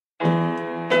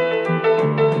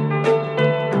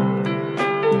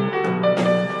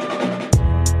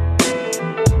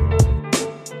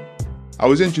I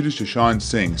was introduced to Shawn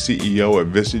Singh, CEO of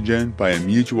VistaGen, by a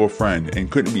mutual friend and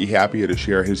couldn't be happier to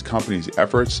share his company's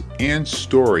efforts and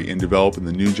story in developing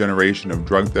the new generation of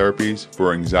drug therapies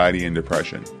for anxiety and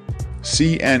depression.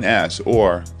 CNS,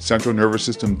 or Central Nervous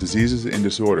System Diseases and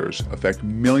Disorders, affect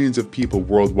millions of people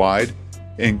worldwide,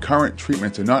 and current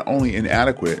treatments are not only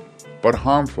inadequate, but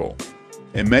harmful,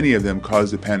 and many of them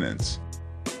cause dependence.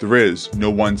 There is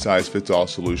no one-size-fits-all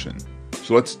solution.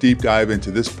 So let's deep dive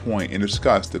into this point and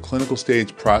discuss the clinical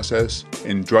stage process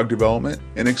in drug development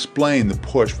and explain the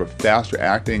push for faster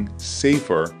acting,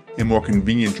 safer, and more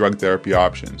convenient drug therapy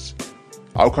options.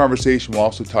 Our conversation will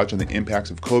also touch on the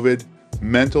impacts of COVID,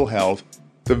 mental health,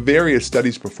 the various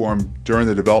studies performed during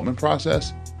the development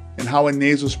process, and how a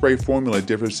nasal spray formula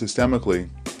differs systemically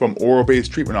from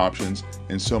oral-based treatment options,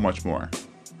 and so much more.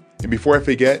 And before I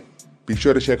forget, be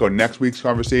sure to check out next week's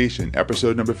conversation,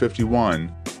 episode number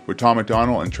 51, with Tom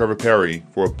McDonald and Trevor Perry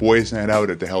for a boys' night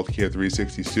out at the Healthcare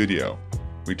 360 studio.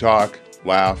 We talk,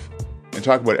 laugh, and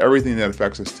talk about everything that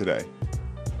affects us today.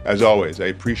 As always, I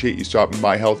appreciate you stopping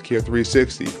by Healthcare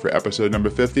 360 for episode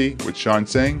number 50 with Shawn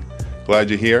Singh.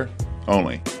 Glad you're here,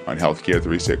 only on Healthcare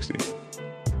 360.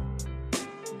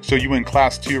 So you in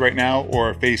class 2 right now,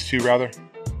 or phase 2 rather?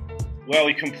 Well,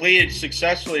 we completed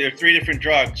successfully. There are 3 different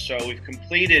drugs. So we've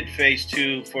completed phase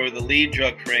 2 for the lead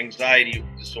drug for anxiety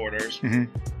disorders. Mm-hmm.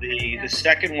 The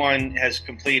second one has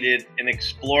completed an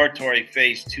exploratory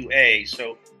phase 2A.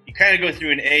 So you kind of go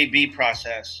through an A-B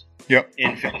process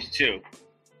in phase 2.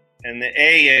 And the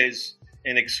A is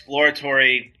an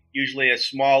exploratory, usually a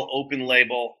small open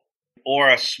label or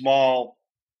a small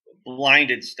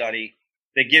blinded study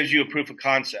that gives you a proof of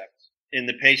concept in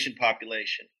the patient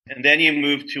population. And then you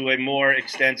move to a more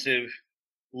extensive,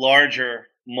 larger,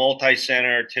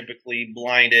 multi-center, typically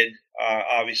blinded,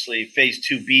 obviously, phase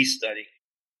 2B study.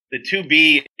 The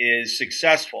 2B is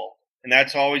successful, and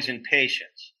that's always in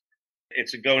patients.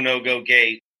 It's a go, no-go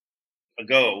gate, a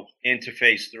go into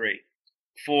phase 3.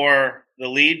 For the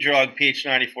lead drug,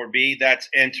 PH94B, that's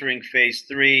entering phase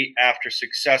 3 after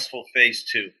successful phase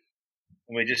 2.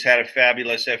 And we just had a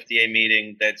fabulous FDA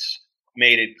meeting that's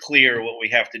made it clear what we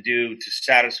have to do to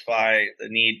satisfy the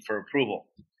need for approval.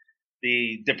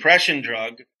 The depression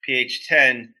drug,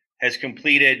 PH10, has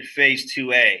completed phase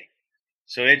 2A.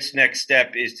 So its next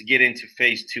step is to get into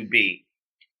phase 2B.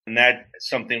 And that's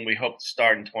something we hope to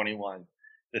start in 21.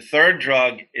 The third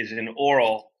drug is an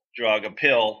oral drug, a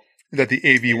pill. Is that the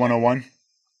AV101?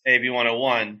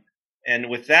 AV101. And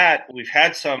with that, we've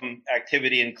had some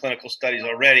activity in clinical studies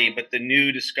already, but the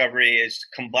new discovery is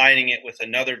combining it with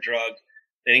another drug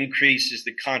that increases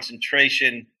the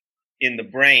concentration in the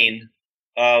brain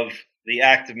of the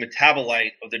active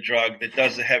metabolite of the drug that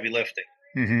does the heavy lifting.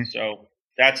 Mm-hmm. So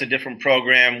that's a different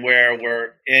program where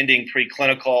we're ending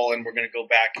preclinical and we're going to go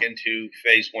back into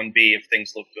phase 1B if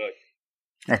things look good.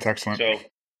 That's excellent. So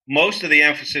most of the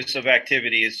emphasis of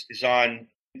activity is on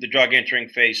the drug entering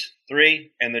phase 3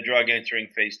 and the drug entering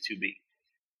phase 2B.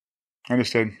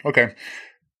 Understood. Okay.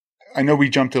 I know we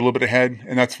jumped a little bit ahead,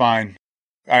 and that's fine.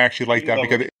 I actually like that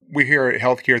because we're here at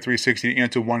Healthcare 360 to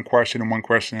answer one question and one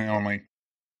question only.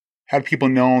 Had people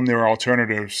known there are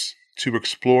alternatives to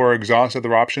explore, exhaust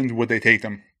other options, would they take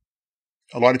them?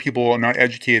 A lot of people are not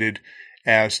educated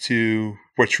as to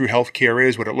what true healthcare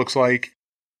is, what it looks like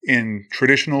in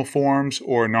traditional forms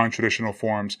or non-traditional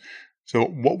forms. So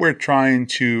what we're trying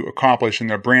to accomplish in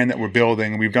the brand that we're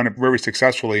building, and we've done it very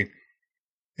successfully,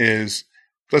 is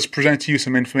let's present to you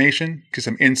some information, get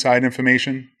some inside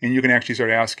information, and you can actually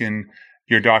start asking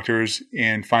your doctors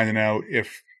and finding out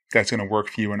if that's going to work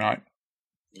for you or not.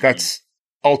 Mm-hmm. That's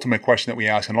the ultimate question that we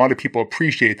ask. And a lot of people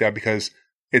appreciate that because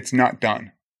it's not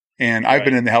done. And I've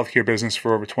been in the healthcare business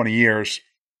for over 20 years.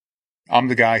 I'm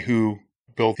the guy who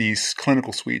built these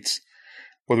clinical suites,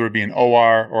 whether it be an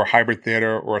OR or a hybrid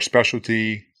theater or a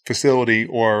specialty facility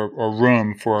or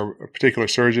room for a particular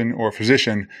surgeon or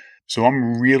physician. So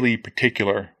I'm really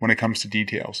particular when it comes to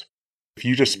details. If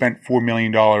you just spent $4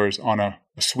 million on a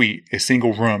suite, a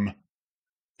single room,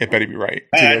 it better be right.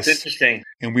 That's interesting.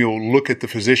 And we will look at the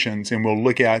physicians and we'll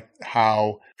look at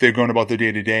how they're going about their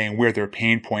day-to-day and where their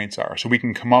pain points are. So we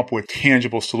can come up with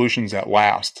tangible solutions that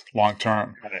last long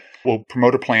term. We'll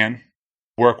promote a plan,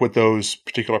 work with those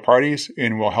particular parties,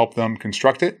 and we'll help them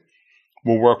construct it.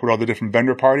 We'll work with all the different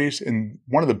vendor parties. And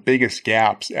one of the biggest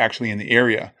gaps actually in the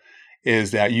area is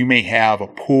that you may have a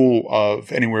pool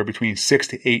of anywhere between 6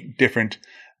 to 8 different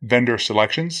vendor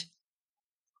selections,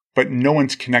 but no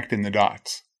one's connecting the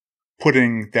dots,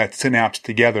 putting that synapse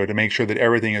together to make sure that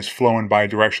everything is flowing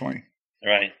bi-directionally.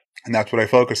 Right. And that's what I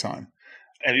focus on.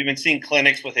 Have you been seeing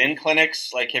clinics within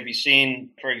clinics? Like, have you seen,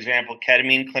 for example,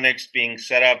 ketamine clinics being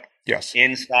set up Yes.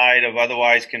 inside of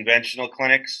otherwise conventional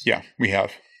clinics. Yeah, we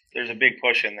have. There's a big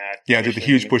push in that. Yeah, there's a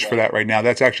huge push for that right now.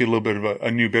 That's actually a little bit of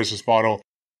a new business model.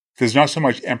 There's not so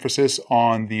much emphasis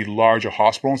on the larger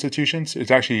hospital institutions.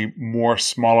 It's actually more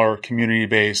smaller,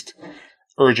 community-based,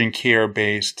 urgent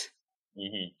care-based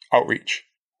outreach.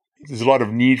 There's a lot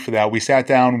of need for that. We sat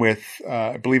down with,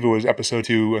 I believe it was episode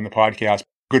 2 in the podcast, a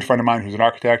good friend of mine who's an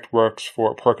architect, works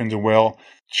for Perkins and Will.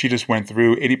 She just went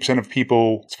through 80% of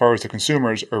people, as far as the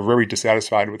consumers, are very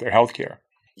dissatisfied with their healthcare.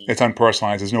 It's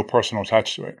unpersonalized. There's no personal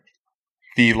touch to it.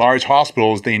 The large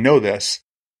hospitals, they know this.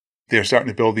 They're starting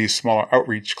to build these smaller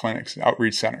outreach clinics,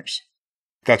 outreach centers.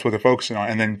 That's what they're focusing on.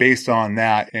 And then based on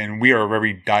that, and we are a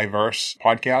very diverse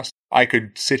podcast, I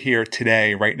could sit here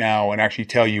today, right now, and actually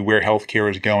tell you where healthcare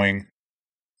is going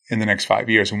in the next 5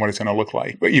 years and what it's going to look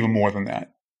like, but even more than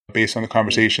that, based on the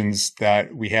conversations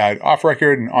that we had off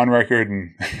record and on record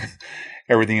and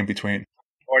everything in between.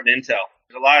 Important intel.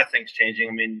 There's a lot of things changing.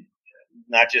 I mean,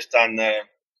 not just on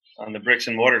the bricks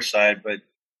and mortar side, but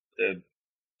the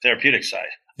therapeutic side.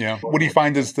 Yeah. What do you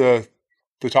find is the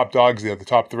top dogs there, the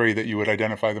top 3 that you would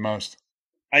identify the most?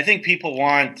 I think people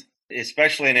want,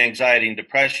 especially in anxiety and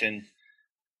depression,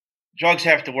 drugs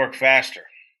have to work faster.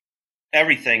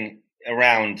 Everything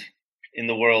around in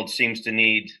the world seems to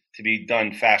need to be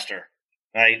done faster,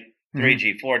 right?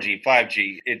 3G, 4G,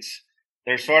 5G.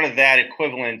 There's sort of that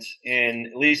equivalent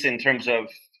at least in terms of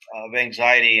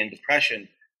anxiety and depression.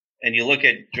 And you look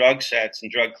at drug sets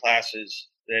and drug classes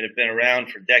that have been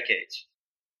around for decades,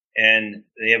 and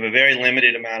they have a very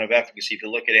limited amount of efficacy. If you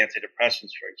look at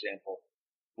antidepressants, for example,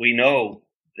 we know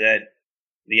that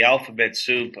the alphabet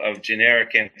soup of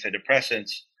generic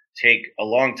antidepressants take a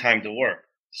long time to work,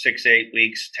 6 to 8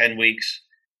 weeks, 10 weeks.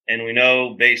 And we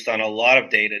know based on a lot of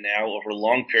data now over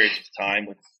long periods of time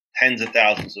with tens of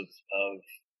thousands of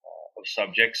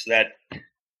subjects that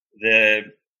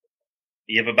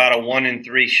you have about a 1 in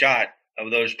 3 shot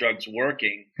of those drugs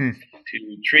working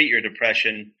to treat your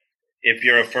depression if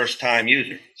you're a first-time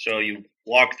user. So you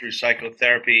walk through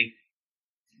psychotherapy,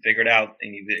 figured out,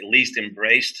 and you've at least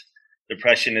embraced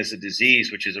depression as a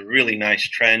disease, which is a really nice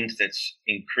trend that's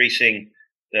increasing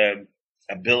the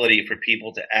ability for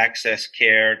people to access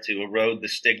care, to erode the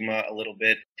stigma a little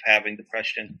bit of having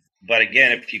depression. But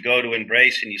again, if you go to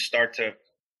embrace and you start to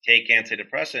take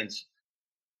antidepressants,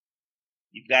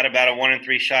 you've got about a 1 in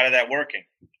 3 shot of that working.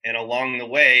 And along the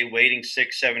way, waiting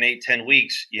 6, 7, 8, 10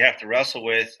 weeks, you have to wrestle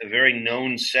with a very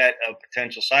known set of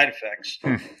potential side effects.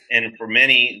 And for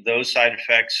many, those side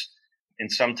effects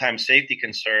and sometimes safety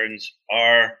concerns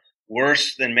are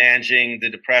worse than managing the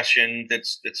depression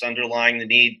that's underlying the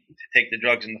need to take the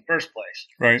drugs in the first place.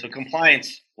 Right. So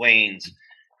compliance wanes.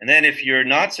 And then if you're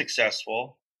not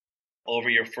successful over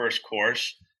your first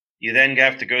course, you then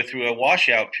have to go through a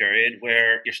washout period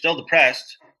where you're still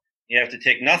depressed. You have to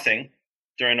take nothing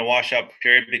during the washout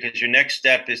period because your next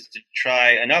step is to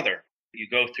try another. You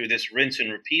go through this rinse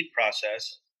and repeat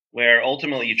process where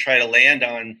ultimately you try to land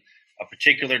on a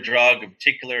particular drug, a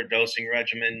particular dosing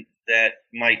regimen that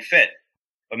might fit.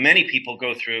 But many people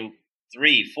go through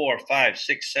 3, 4, 5,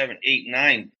 6, 7, 8,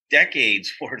 9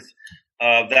 decades worth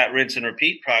of that rinse and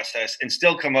repeat process and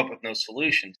still come up with no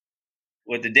solutions.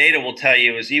 What the data will tell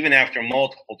you is even after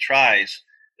multiple tries,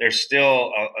 there's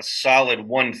still a solid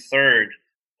 1/3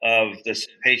 of the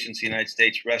patients in the United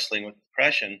States wrestling with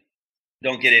depression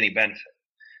don't get any benefit.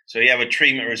 So you have a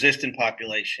treatment-resistant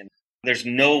population. There's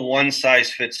no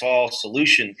one-size-fits-all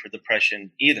solution for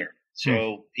depression either.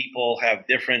 So people have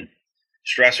different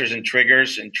stressors and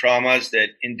triggers and traumas that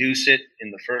induce it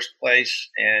in the first place,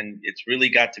 and it's really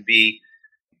got to be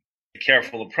a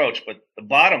careful approach. But the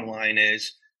bottom line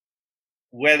is,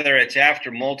 whether it's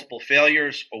after multiple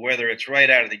failures or whether it's right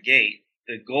out of the gate,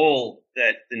 the goal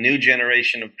that the new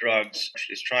generation of drugs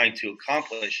is trying to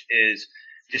accomplish is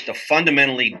just a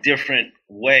fundamentally different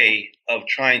way of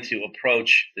trying to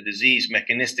approach the disease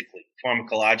mechanistically,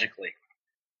 pharmacologically.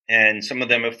 And some of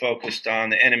them have focused on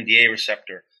the NMDA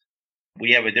receptor.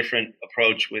 We have a different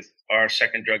approach with our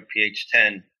second drug,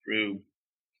 PH10, through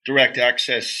direct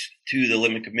access to the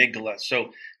limbic amygdala.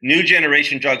 So new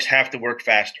generation drugs have to work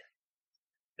faster.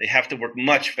 They have to work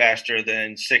much faster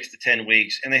than 6 to 10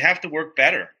 weeks, and they have to work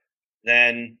better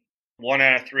than 1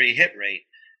 out of 3 hit rate.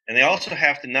 And they also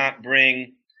have to not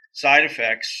bring side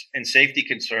effects and safety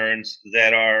concerns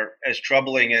that are as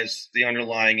troubling as the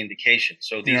underlying indication.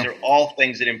 So these are all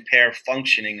things that impair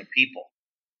functioning of people.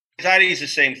 Anxiety is the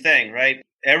same thing, right?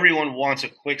 Everyone wants a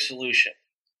quick solution,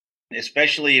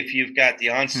 especially if you've got the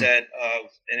onset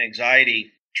of an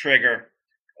anxiety trigger,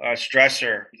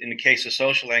 stressor. In the case of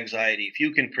social anxiety, if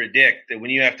you can predict that when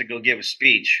you have to go give a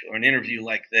speech or an interview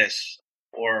like this,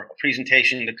 or a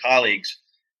presentation to colleagues,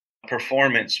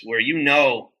 performance, where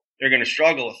they're going to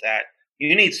struggle with that.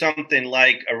 You need something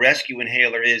like a rescue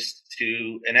inhaler is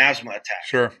to an asthma attack.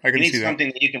 Sure, I can see that. You need something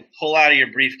that you can pull out of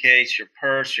your briefcase, your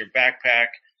purse, your backpack,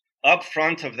 up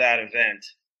front of that event,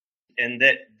 and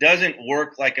that doesn't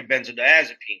work like a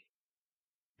benzodiazepine.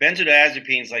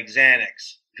 Benzodiazepines like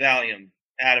Xanax, Valium,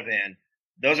 Ativan,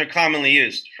 those are commonly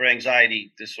used for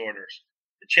anxiety disorders.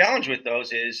 The challenge with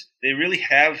those is they really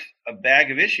have a bag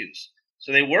of issues.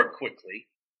 So they work quickly,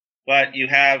 but you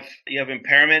have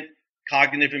impairment,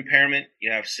 cognitive impairment,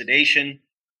 you have sedation,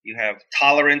 you have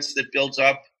tolerance that builds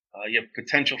up, you have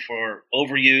potential for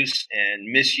overuse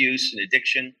and misuse and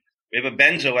addiction. We have a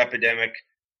benzo epidemic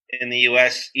in the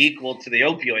U.S. equal to the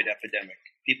opioid epidemic.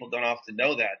 People don't often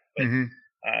know that, but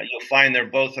you'll find they're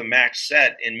both a max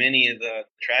set in many of the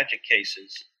tragic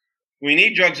cases. We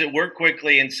need drugs that work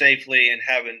quickly and safely and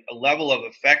have a level of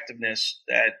effectiveness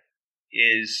that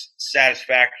is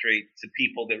satisfactory to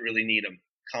people that really need them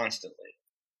constantly.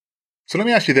 So let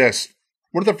me ask you this.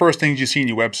 One of the first things you see on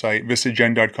your website,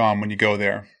 VistaGen.com, when you go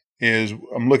there, is,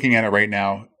 I'm looking at it right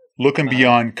now, looking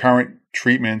beyond current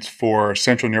treatments for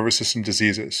central nervous system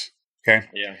diseases. Okay?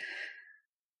 Yeah.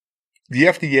 The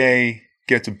FDA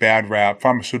gets a bad rap.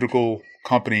 Pharmaceutical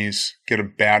companies get a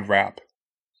bad rap.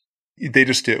 They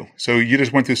just do. So you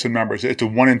just went through some numbers. It's a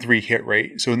 1 in 3 hit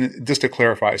rate. So just to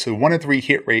clarify, so 1 in 3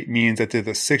 hit rate means that there's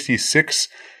a 66%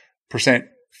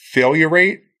 failure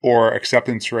rate or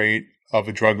acceptance rate of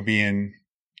a drug being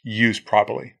used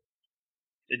properly.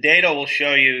 The data will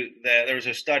show you that there was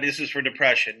a study. This is for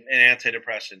depression and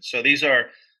antidepressants. So these are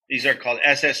called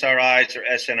SSRIs or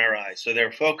SNRIs. So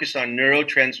they're focused on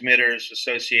neurotransmitters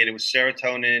associated with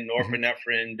serotonin,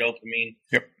 norepinephrine, dopamine.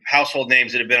 Yep. Household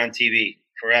names that have been on TV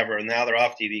forever, and now they're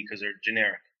off TV because they're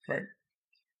generic. Right.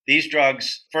 These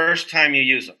drugs, first time you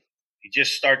use them, you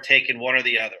just start taking one or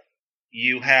the other.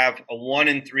 You have a 1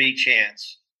 in 3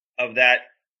 chance of that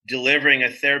delivering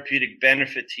a therapeutic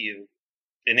benefit to you,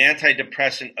 an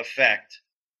antidepressant effect,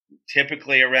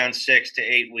 typically around 6 to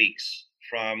 8 weeks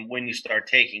from when you start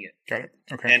taking it. Got it.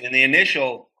 Okay. And in the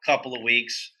initial couple of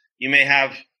weeks, you may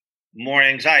have more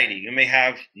anxiety. You may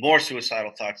have more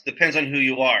suicidal thoughts. Depends on who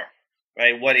you are,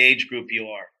 right? What age group you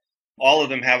are. All of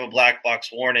them have a black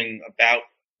box warning about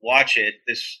watch it.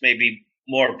 This may be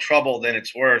more trouble than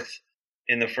it's worth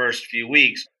in the first few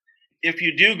weeks. If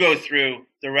you do go through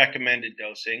the recommended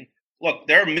dosing, look,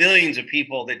 there are millions of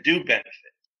people that do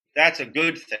benefit. That's a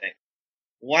good thing.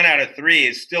 1 out of 3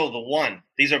 is still the one.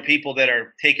 These are people that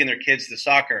are taking their kids to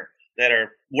soccer, that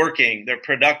are working, they're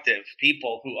productive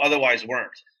people who otherwise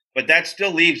weren't. But that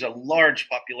still leaves a large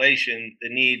population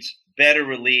that needs better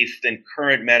relief than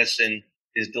current medicine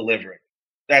is delivering.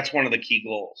 That's one of the key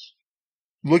goals.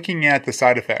 Looking at the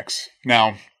side effects.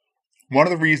 Now, one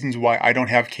of the reasons why I don't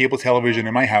have cable television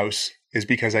in my house is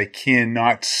because I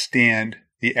cannot stand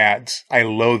the ads. I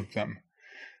loathe them.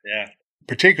 Yeah.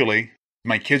 Particularly,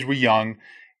 my kids were young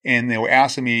and they were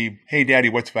asking me, hey, Daddy,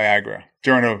 what's Viagra?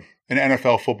 During an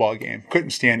NFL football game.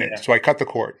 Couldn't stand it. Yeah. So I cut the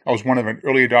cord. I was one of an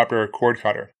early adopter cord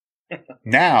cutter.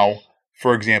 Now,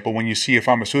 for example, when you see a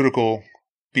pharmaceutical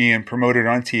being promoted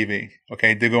on TV,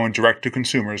 okay, they're going direct to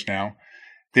consumers now.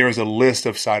 There is a list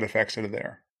of side effects that are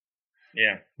there.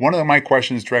 Yeah. One of my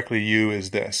questions directly to you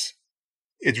is this.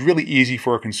 It's really easy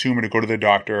for a consumer to go to their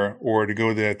doctor or to go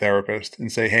to their therapist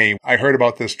and say, hey, I heard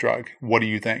about this drug. What do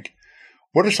you think?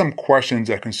 What are some questions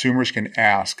that consumers can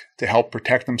ask to help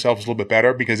protect themselves a little bit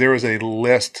better? Because there is a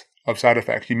list of side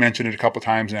effects. You mentioned it a couple of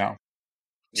times now.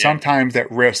 Yeah. Sometimes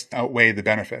that risk outweigh the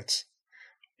benefits.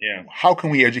 Yeah. How can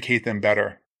we educate them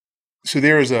better? So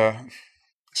there is a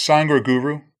Sangha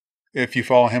guru. If you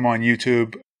follow him on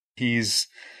YouTube, he's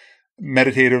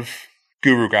meditative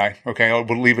guru guy. Okay,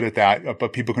 we'll leave it at that.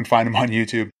 But people can find him on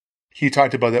YouTube. He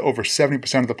talked about that over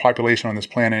 70% of the population on this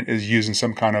planet is using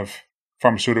some kind of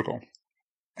pharmaceutical.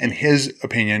 In his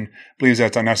opinion, believes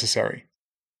that's unnecessary.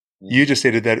 You just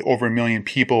stated that over 1 million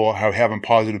people are having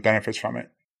positive benefits from it.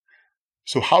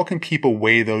 So how can people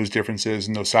weigh those differences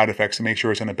and those side effects and make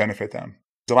sure it's going to benefit them?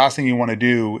 The last thing you want to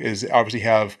do is obviously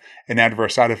have an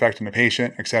adverse side effect in the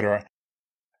patient, et cetera.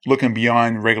 Looking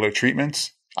beyond regular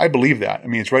treatments, I believe that. I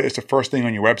mean, it's right. It's the first thing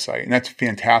on your website, and that's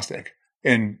fantastic.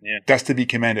 And that's to be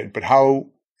commended. But how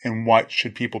and what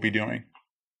should people be doing?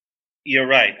 You're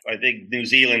right. I think New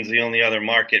Zealand's the only other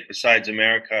market besides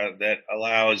America that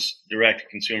allows direct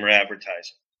consumer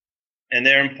advertising. And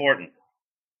they're important.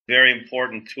 Very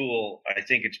important tool. I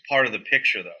think it's part of the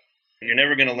picture, though. You're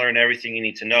never going to learn everything you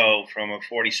need to know from a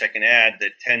 40-second ad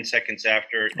that 10 seconds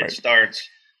after it starts,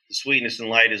 the sweetness and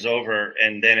light is over,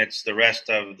 and then it's the rest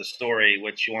of the story,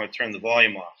 which you want to turn the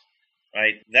volume off,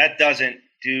 right? That doesn't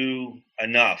do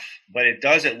enough, but it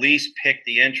does at least pick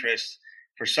the interest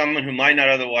for someone who might not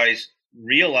otherwise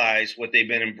realize what they've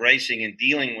been embracing and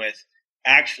dealing with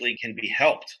actually can be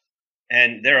helped.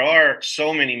 And there are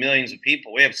so many millions of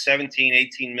people. We have 17,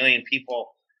 18 million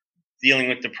people dealing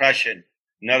with depression,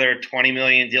 another 20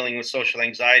 million dealing with social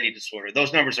anxiety disorder.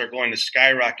 Those numbers are going to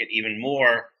skyrocket even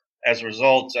more as a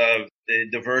result of the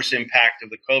diverse impact of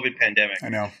the COVID pandemic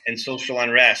and social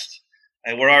unrest.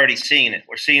 And we're already seeing it.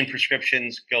 We're seeing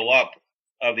prescriptions go up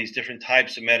of these different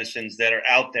types of medicines that are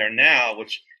out there now,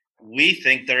 which we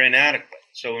think they're inadequate.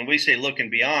 So when we say looking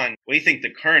beyond, we think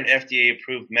the current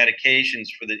FDA-approved medications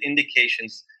for the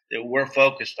indications that we're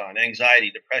focused on,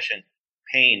 anxiety, depression,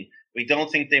 pain, we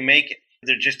don't think they make it.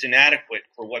 They're just inadequate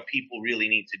for what people really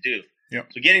need to do. Yep.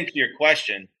 So getting to your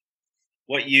question,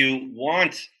 what you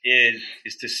want is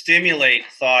to stimulate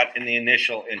thought in the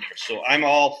initial interest. So I'm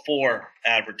all for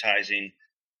advertising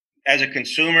as a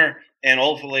consumer and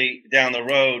hopefully down the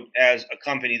road as a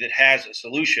company that has a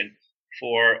solution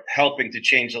for helping to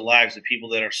change the lives of people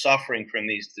that are suffering from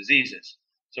these diseases.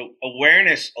 So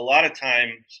awareness a lot of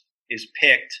times is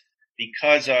picked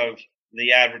because of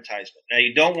the advertisement. Now,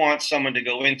 you don't want someone to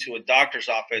go into a doctor's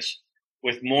office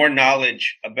with more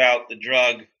knowledge about the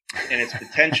drug and its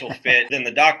potential fit than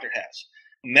the doctor has.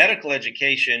 Medical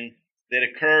education that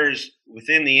occurs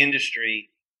within the industry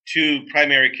to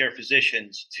primary care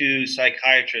physicians, to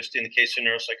psychiatrists in the case of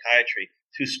neuropsychiatry,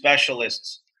 to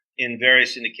specialists in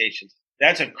various indications.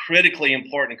 That's a critically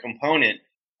important component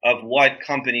of what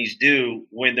companies do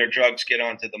when their drugs get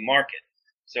onto the market.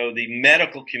 So the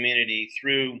medical community,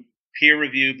 through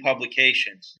peer-reviewed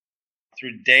publications,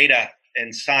 through data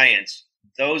and science,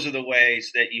 those are the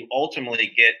ways that you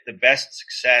ultimately get the best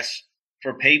success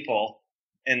for people.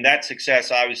 And that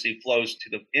success obviously flows to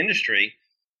the industry.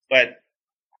 But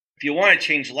if you want to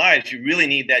change lives, you really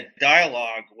need that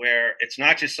dialogue where it's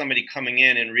not just somebody coming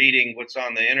in and reading what's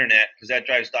on the internet, because that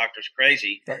drives doctors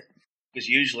crazy. Right. Because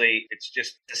usually it's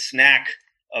just a snack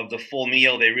of the full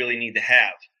meal they really need to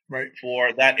have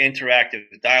for that interactive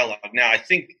dialogue. Now, I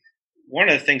think one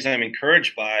of the things I'm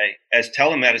encouraged by as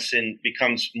telemedicine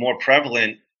becomes more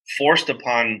prevalent, forced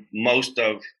upon most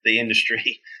of the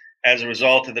industry as a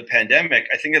result of the pandemic,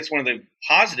 I think that's one of the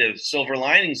positive silver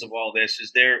linings of all this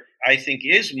is there, I think,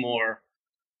 is more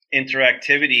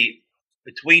interactivity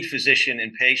between physician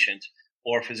and patient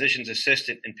or physician's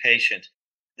assistant and patient.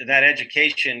 That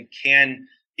education can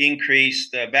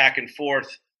increase the back and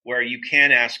forth where you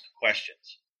can ask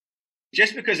questions.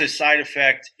 Just because a side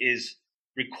effect is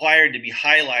required to be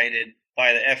highlighted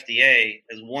by the FDA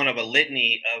as one of a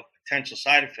litany of potential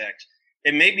side effects,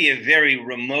 it may be a very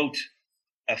remote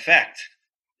effect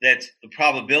that the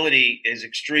probability is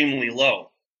extremely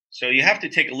low. So you have to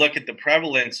take a look at the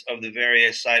prevalence of the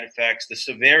various side effects, the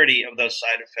severity of those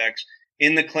side effects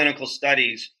in the clinical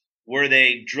studies. Were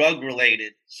they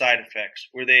drug-related side effects?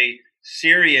 Were they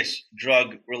serious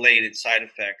drug-related side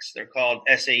effects? They're called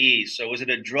SAEs. So was it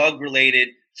a drug-related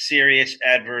serious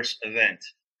adverse event?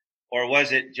 Or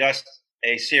was it just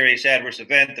a serious adverse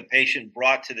event the patient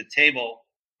brought to the table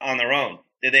on their own?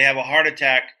 Did they have a heart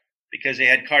attack because they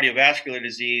had cardiovascular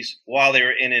disease while they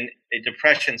were in a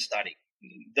depression study?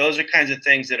 Those are kinds of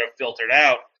things that are filtered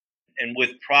out. And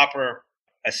with proper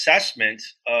assessment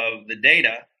of the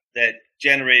data that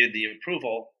generated the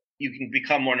approval, you can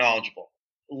become more knowledgeable.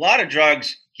 A lot of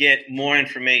drugs get more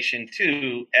information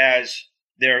too as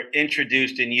they're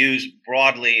introduced and used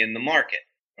broadly in the market,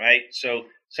 right? So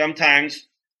sometimes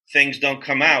things don't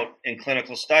come out in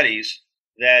clinical studies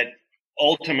that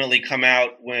ultimately come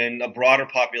out when a broader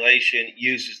population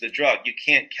uses the drug. You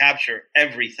can't capture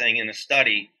everything in a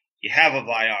study. You have a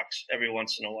Vioxx every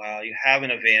once in a while. You have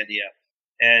an Avandia.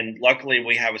 And luckily,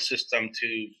 we have a system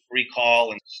to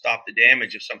recall and stop the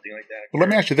damage of something like that. Well, let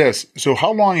me ask you this. So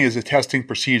how long is a testing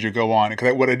procedure go on?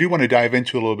 Because what I do want to dive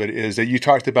into a little bit is that you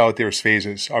talked about there's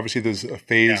phases. Obviously, there's a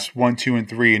phase 1, 2, and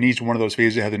 3, and each one of those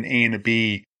phases has an A and a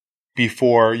B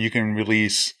before you can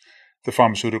release the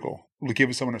pharmaceutical. Will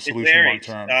give someone a solution long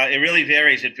term? It really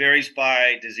varies. It varies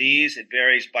by disease. It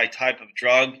varies by type of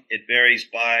drug. It varies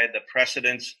by the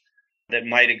precedents that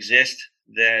might exist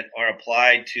that are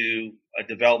applied to a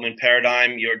development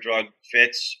paradigm your drug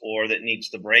fits or that needs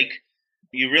to break.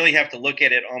 You really have to look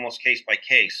at it almost case by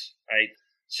case, right?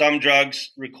 Some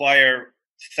drugs require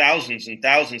thousands and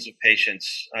thousands of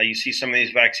patients. You see some of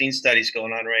these vaccine studies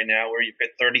going on right now where you've got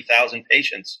 30,000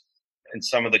 patients in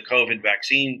some of the COVID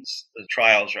vaccines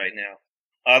trials right now.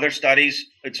 Other studies,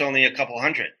 it's only a couple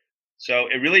hundred. So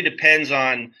it really depends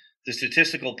on the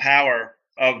statistical power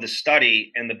of the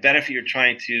study and the benefit you're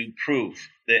trying to prove,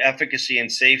 the efficacy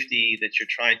and safety that you're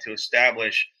trying to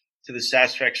establish to the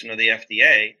satisfaction of the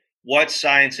FDA. What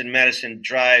science and medicine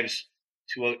drives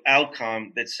to an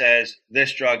outcome that says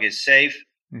this drug is safe,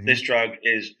 this drug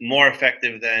is more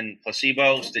effective than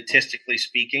placebo, statistically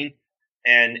speaking,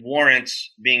 and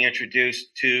warrants being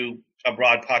introduced to a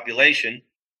broad population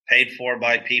paid for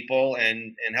by people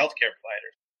and healthcare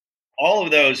providers. All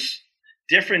of those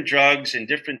different drugs in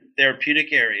different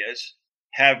therapeutic areas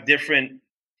have different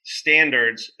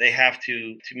standards they have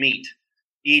to meet.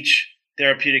 Each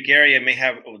therapeutic area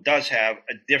does have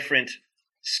a different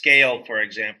scale, for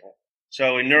example.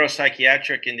 So in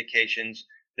neuropsychiatric indications,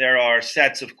 there are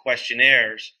sets of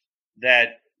questionnaires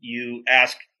that you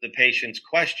ask the patients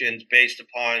questions based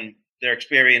upon their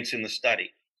experience in the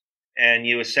study. And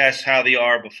you assess how they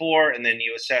are before, and then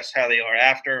you assess how they are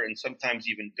after, and sometimes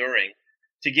even during,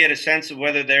 to get a sense of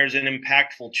whether there's an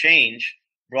impactful change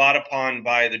brought upon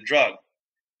by the drug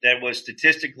that was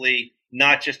statistically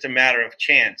not just a matter of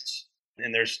chance.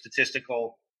 And there's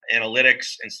statistical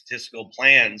analytics and statistical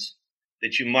plans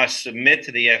that you must submit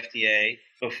to the FDA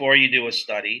before you do a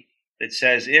study that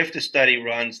says if the study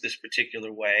runs this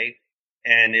particular way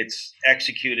and it's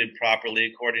executed properly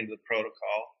according to the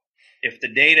protocol, if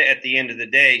the data at the end of the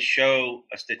day show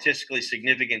a statistically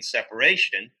significant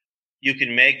separation, you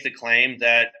can make the claim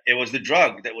that it was the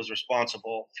drug that was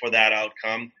responsible for that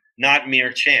outcome, not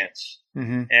mere chance.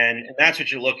 And that's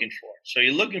what you're looking for. So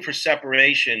you're looking for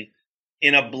separation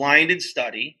in a blinded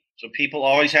study. So people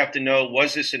always have to know,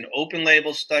 was this an open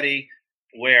label study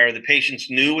where the patients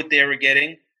knew what they were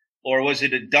getting? Or was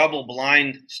it a double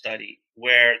blind study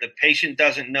where the patient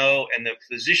doesn't know and the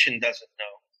physician doesn't know?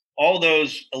 All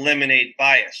those eliminate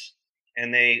bias,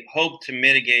 and they hope to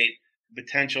mitigate the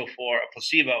potential for a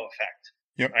placebo effect.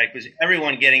 Yep. Right? Because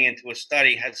everyone getting into a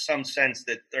study has some sense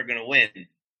that they're going to win,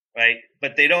 right?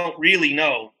 But they don't really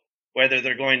know whether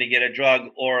they're going to get a drug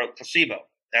or a placebo.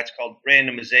 That's called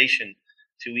randomization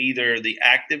to either the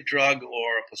active drug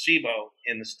or a placebo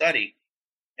in the study.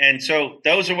 And so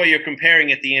those are what you're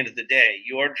comparing at the end of the day,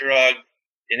 your drug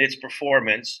and its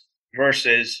performance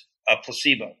versus a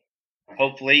placebo.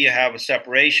 Hopefully you have a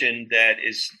separation that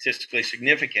is statistically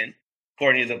significant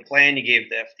according to the plan you gave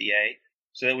the FDA,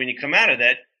 so that when you come out of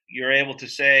that, you're able to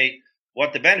say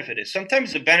what the benefit is.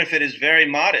 Sometimes the benefit is very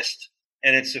modest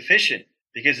and it's sufficient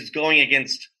because it's going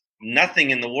against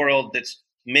nothing in the world that's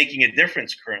making a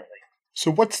difference currently.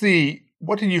 So what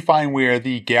did you find where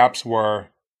the gaps were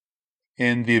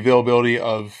in the availability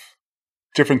of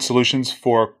different solutions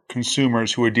for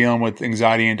consumers who are dealing with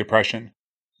anxiety and depression?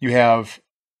 You have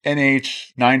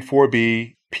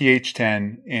NH94B,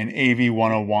 PH10, and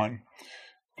AV101.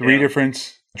 Three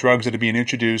different drugs that are being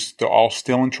introduced. They're all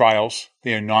still in trials.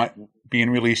 They are not being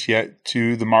released yet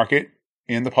to the market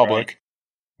and the public. Right.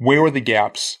 Where are the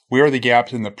gaps? Where are the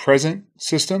gaps in the present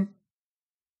system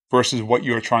versus what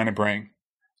you're trying to bring?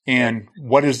 And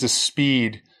what is the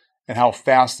speed and how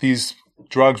fast these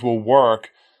drugs will work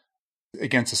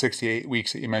against the 68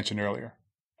 weeks that you mentioned earlier?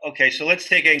 Okay, so let's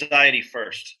take anxiety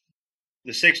first.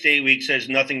 The 6 to 8 weeks has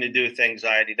nothing to do with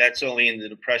anxiety. That's only in the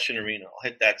depression arena. I'll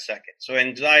hit that second. So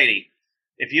anxiety,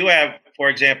 if you have, for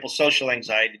example, social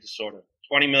anxiety disorder,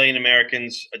 20 million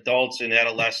Americans, adults and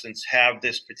adolescents, have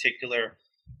this particular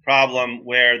problem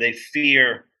where they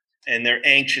fear and they're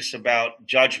anxious about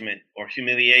judgment or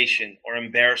humiliation or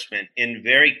embarrassment in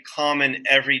very common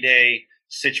everyday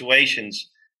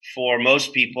situations. For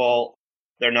most people,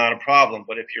 they're not a problem.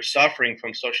 But if you're suffering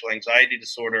from social anxiety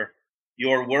disorder,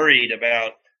 you're worried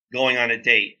about going on a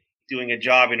date, doing a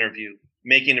job interview,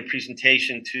 making a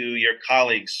presentation to your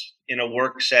colleagues in a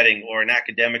work setting or an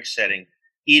academic setting,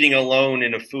 eating alone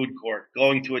in a food court,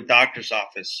 going to a doctor's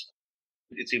office.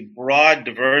 It's a broad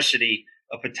diversity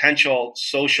of potential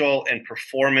social and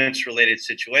performance-related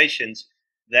situations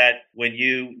that, when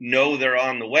you know they're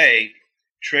on the way,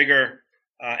 trigger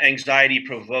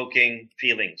anxiety-provoking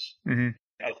feelings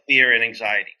of fear and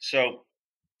anxiety. So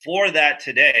for that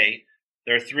today,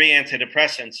 there are 3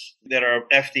 antidepressants that are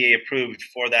FDA approved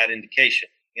for that indication.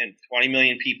 Again, 20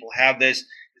 million people have this.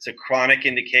 It's a chronic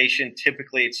indication.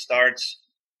 Typically, it starts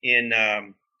in,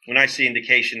 when I say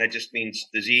indication, that just means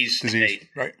disease state.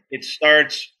 Right. It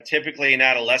starts typically in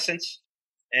adolescence,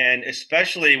 and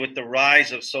especially with the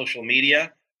rise of social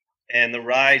media and the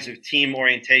rise of team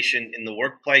orientation in the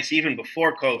workplace, even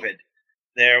before COVID,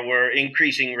 there were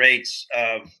increasing rates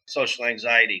of social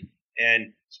anxiety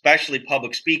and especially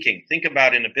public speaking. Think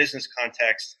about in a business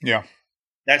context. Yeah.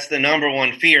 That's the number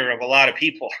one fear of a lot of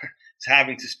people, is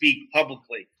having to speak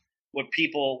publicly. What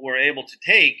people were able to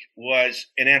take was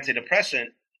an antidepressant,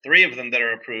 3 of them that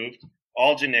are approved,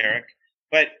 all generic,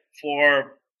 but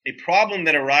for a problem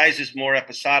that arises more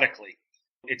episodically.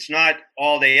 It's not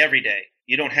all day, every day.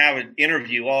 you don't have an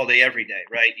interview all day, every day,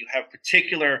 right? You have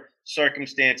particular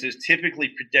circumstances, typically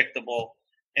predictable.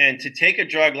 And to take a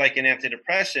drug like an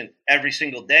antidepressant every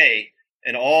single day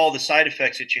and all the side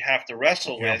effects that you have to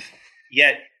wrestle with,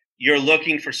 yet you're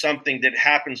looking for something that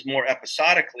happens more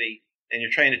episodically and you're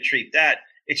trying to treat that,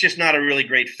 it's just not a really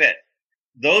great fit.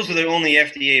 Those are the only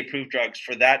FDA approved drugs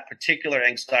for that particular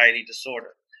anxiety disorder.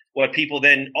 What people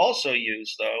then also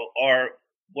use, though, are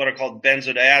what are called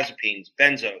benzodiazepines,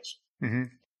 benzos,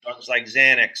 drugs like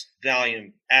Xanax,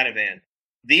 Valium, Ativan.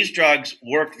 These drugs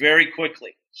work very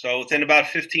quickly. So within about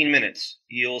 15 minutes,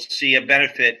 you'll see a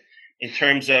benefit in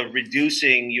terms of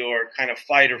reducing your kind of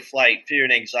fight or flight, fear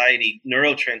and anxiety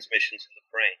neurotransmissions in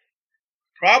the brain.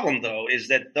 Problem, though, is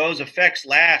that those effects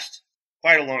last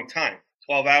quite a long time,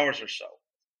 12 hours or so.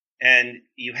 And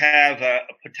you have a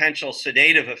potential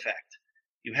sedative effect.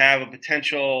 You have a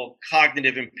potential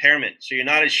cognitive impairment. So you're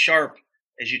not as sharp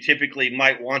as you typically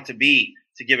might want to be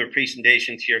to give a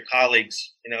presentation to your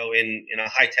colleagues, in a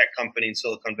high-tech company in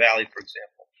Silicon Valley, for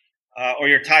example, or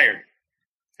you're tired.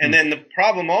 And then the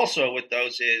problem also with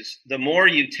those is the more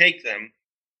you take them,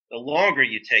 the longer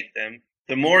you take them,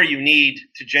 the more you need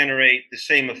to generate the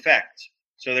same effect.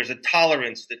 So there's a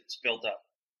tolerance that's built up.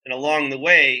 And along the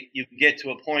way, you get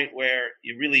to a point where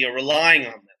you really are relying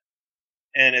on them.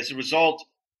 And as a result,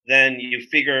 then you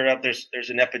figure out there's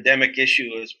an epidemic issue,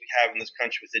 as we have in this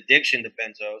country, with addiction to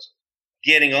benzos.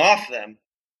 Getting off them,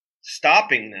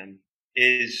 stopping them,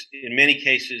 is in many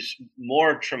cases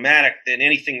more traumatic than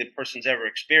anything the person's ever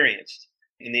experienced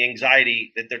in the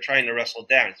anxiety that they're trying to wrestle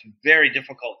down. It's very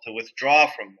difficult to withdraw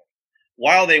from them.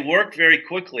 While they work very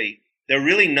quickly, they're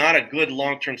really not a good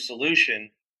long-term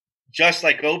solution, just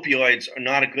like opioids are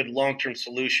not a good long-term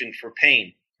solution for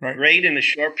pain. Right. Great in a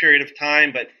short period of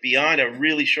time, but beyond a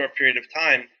really short period of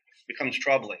time becomes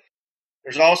troubling.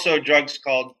 There's also drugs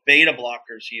called beta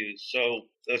blockers used. So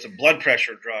there's a blood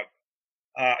pressure drug.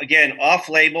 Again,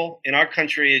 off-label. In our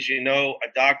country, as you know,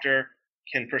 a doctor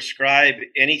can prescribe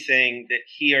anything that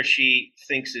he or she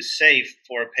thinks is safe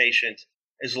for a patient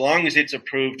as long as it's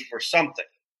approved for something.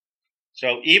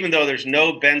 So even though there's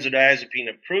no benzodiazepine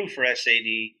approved for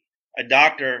SAD, a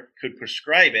doctor could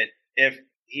prescribe it if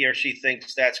he or she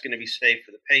thinks that's going to be safe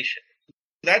for the patient.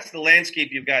 That's the landscape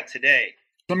you've got today.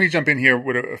 Let me jump in here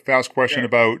with a fast question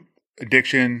about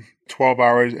addiction, 12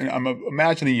 hours. And I'm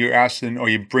imagining you're asking or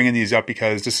you're bringing these up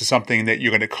because this is something that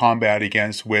you're going to combat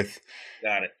against with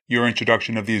your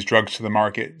introduction of these drugs to the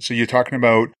market. So you're talking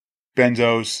about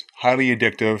benzos, highly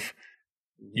addictive.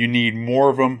 You need more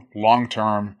of them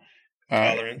long-term.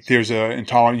 There's a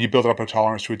intolerance. You build up a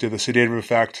tolerance to it. The sedative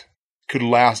effect could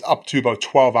last up to about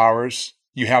 12 hours.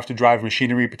 You have to drive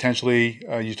machinery potentially.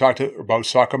 You talked about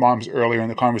soccer moms earlier in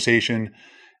the conversation.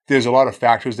 There's a lot of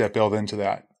factors that build into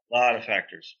that. A lot of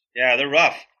factors. Yeah, they're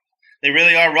rough. They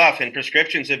really are rough. And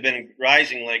prescriptions have been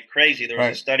rising like crazy. There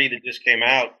was a study that just came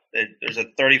out that there's a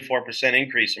 34%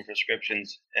 increase in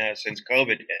prescriptions since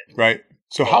COVID hit. Right.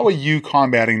 So how are you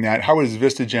combating that? How is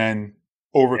VistaGen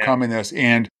overcoming this?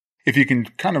 And if you can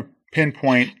kind of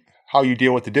pinpoint how you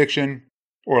deal with addiction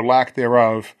or lack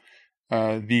thereof,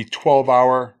 the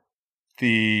 12-hour,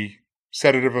 the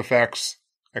sedative effects,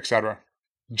 etc.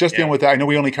 Just dealing with that. I know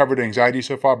we only covered anxiety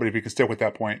so far, but if you could stick with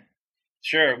that point.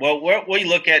 Sure. Well, what we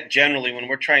look at generally when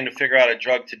we're trying to figure out a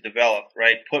drug to develop,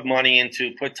 right? Put money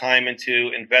into, put time into,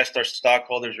 invest our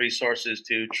stockholders' resources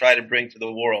to try to bring to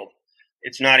the world.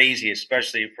 It's not easy,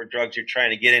 especially for drugs you're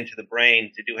trying to get into the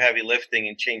brain to do heavy lifting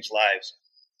and change lives.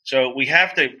 So we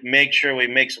have to make sure we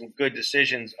make some good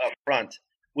decisions up front.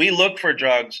 We look for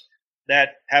drugs that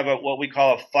have what we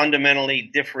call a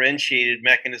fundamentally differentiated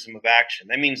mechanism of action.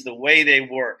 That means the way they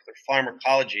work, their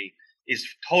pharmacology, is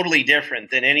totally different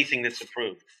than anything that's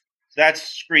approved. So that's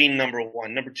screen number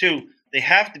one. Number two, they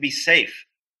have to be safe.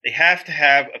 They have to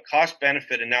have a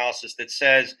cost-benefit analysis that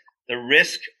says the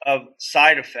risk of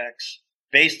side effects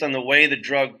based on the way the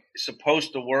drug is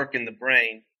supposed to work in the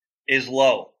brain is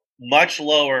low, much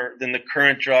lower than the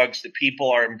current drugs that people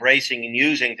are embracing and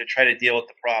using to try to deal with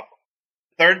the problem.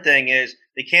 Third thing is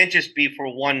they can't just be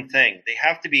for one thing. They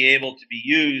have to be able to be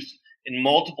used in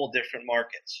multiple different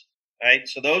markets, right?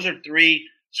 So those are three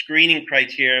screening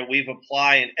criteria we've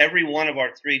applied, and every one of our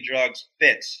three drugs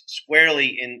fits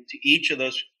squarely into each of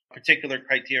those particular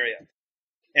criteria.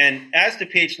 And as to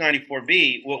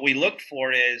PH94B, what we looked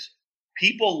for is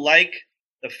people like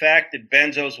the fact that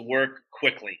benzos work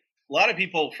quickly. A lot of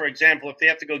people, for example, if they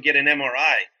have to go get an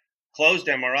MRI, closed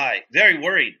MRI, very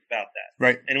worried about that.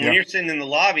 Right. And when you're sitting in the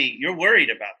lobby, you're worried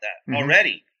about that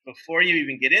already before you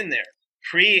even get in there.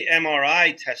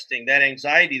 Pre-MRI testing, that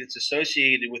anxiety that's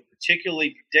associated with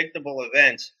particularly predictable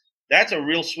events That's a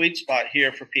real sweet spot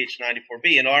here for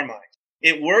PH94B in our minds.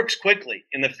 It works quickly.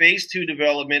 In the phase 2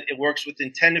 development, it works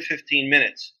within 10 to 15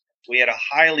 minutes. We had a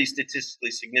highly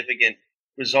statistically significant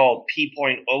result,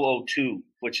 P.002,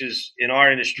 which is in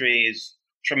our industry is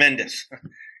tremendous.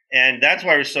 And that's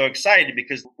why we're so excited,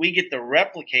 because we get to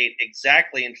replicate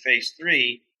exactly in phase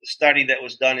 3 the study that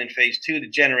was done in phase 2 to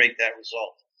generate that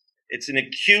result. It's an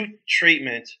acute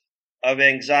treatment of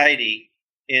anxiety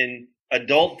in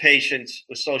adult patients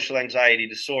with social anxiety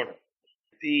disorder.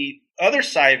 The other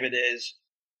side of it is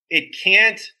it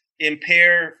can't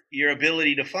impair your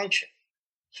ability to function.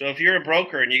 So if you're a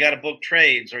broker and you got to book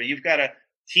trades, or you've got to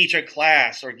teach a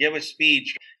class or give a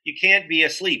speech, you can't be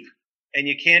asleep and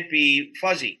you can't be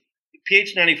fuzzy.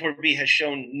 PH94B has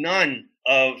shown none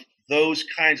of those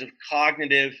kinds of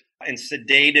cognitive and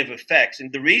sedative effects.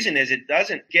 And the reason is it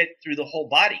doesn't get through the whole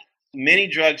body. Many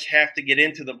drugs have to get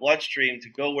into the bloodstream to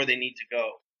go where they need to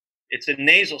go. It's a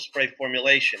nasal spray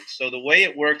formulation. So the way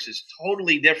it works is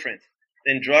totally different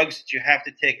than drugs that you have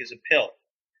to take as a pill.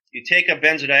 You take a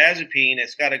benzodiazepine,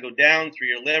 it's got to go down through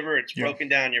your liver, it's broken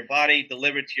down in your body,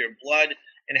 delivered to your blood,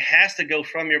 and it has to go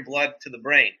from your blood to the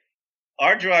brain.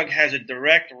 Our drug has a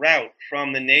direct route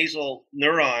from the nasal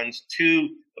neurons to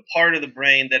the part of the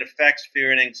brain that affects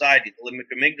fear and anxiety, the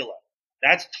limbic amygdala.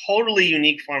 That's totally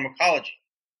unique pharmacology.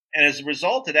 And as a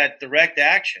result of that direct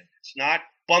action, it's not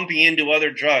bumping into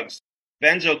other drugs.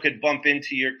 Benzo could bump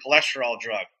into your cholesterol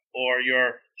drug or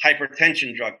your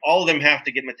hypertension drug. All of them have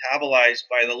to get metabolized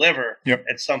by the liver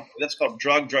at some point. That's called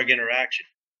drug-drug interaction.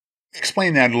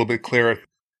 Explain that a little bit clearer.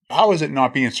 How is it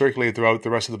not being circulated throughout the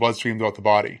rest of the bloodstream, throughout the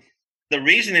body? The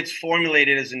reason it's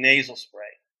formulated as a nasal spray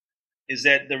is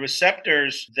that the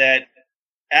receptors that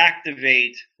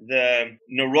activate the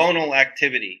neuronal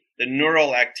activity, the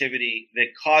neural activity that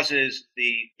causes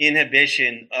the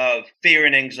inhibition of fear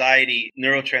and anxiety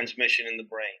neurotransmission in the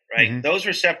brain, right? Mm-hmm. Those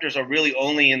receptors are really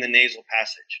only in the nasal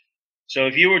passage. So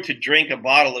if you were to drink a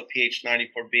bottle of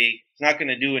PH94B, it's not going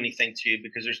to do anything to you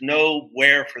because there's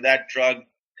nowhere for that drug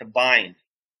to bind,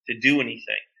 to do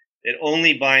anything. It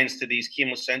only binds to these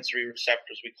chemosensory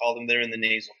receptors. We call them, they're in the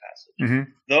nasal passage.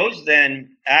 Mm-hmm. Those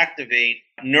then activate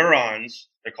neurons.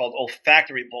 They're called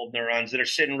olfactory bulb neurons that are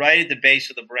sitting right at the base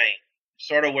of the brain,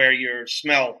 sort of where your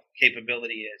smell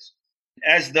capability is.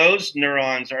 As those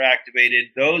neurons are activated,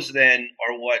 those then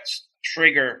are what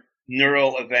trigger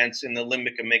neural events in the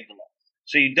limbic amygdala.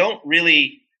 So you don't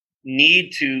really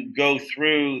need to go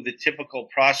through the typical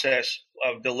process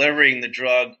of delivering the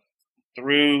drug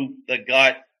through the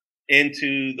gut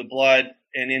into the blood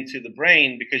and into the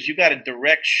brain, because you got a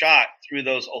direct shot through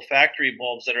those olfactory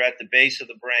bulbs that are at the base of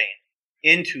the brain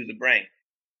into the brain.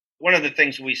 One of the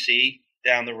things we see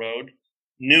down the road,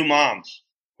 new moms,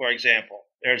 for example,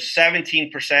 there's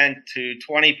 17% to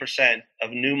 20%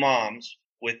 of new moms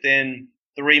within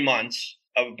 3 months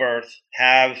of birth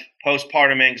have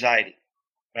postpartum anxiety,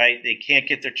 right? They can't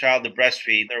get their child to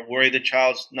breastfeed. They're worried the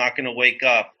child's not going to wake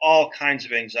up, all kinds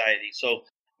of anxiety. So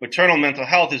maternal mental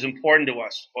health is important to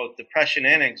us, both depression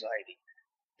and anxiety.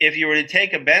 If you were to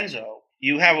take a benzo,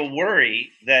 you have a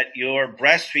worry that you're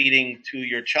breastfeeding to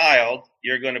your child,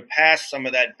 you're going to pass some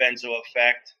of that benzo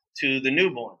effect to the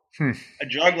newborn. A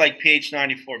drug like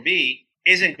PH94B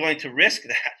isn't going to risk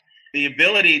that. The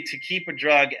ability to keep a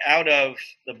drug out of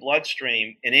the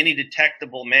bloodstream in any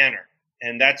detectable manner,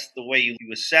 and that's the way you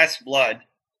assess blood,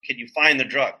 can you find the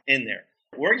drug in there?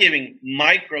 We're giving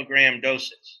microgram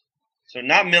doses. So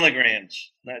not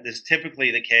milligrams. That's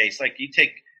typically the case. Like you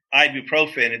take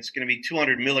ibuprofen, it's going to be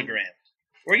 200 milligrams.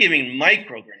 We're giving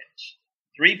micrograms.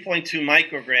 3.2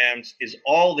 micrograms is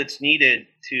all that's needed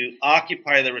to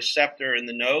occupy the receptor in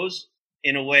the nose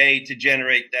in a way to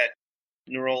generate that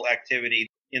neural activity.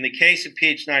 In the case of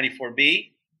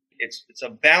PH94B, it's a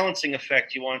balancing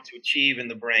effect you want to achieve in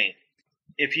the brain.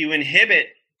 If you inhibit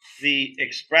the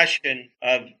expression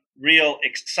of real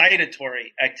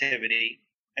excitatory activity,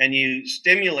 and you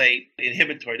stimulate the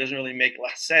inhibitory, it doesn't really make a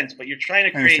lot of sense, but you're trying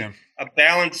to create a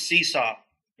balanced seesaw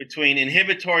between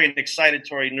inhibitory and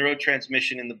excitatory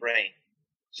neurotransmission in the brain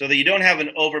so that you don't have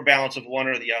an overbalance of one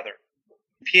or the other.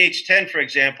 PH10, for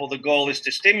example, the goal is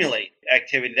to stimulate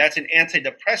activity. That's an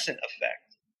antidepressant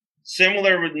effect.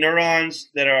 Similar with neurons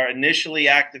that are initially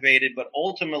activated, but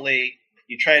ultimately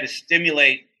you try to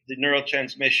stimulate the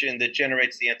neurotransmission that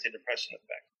generates the antidepressant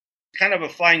effect. It's kind of a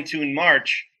fine-tuned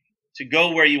march to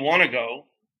go where you want to go,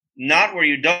 not where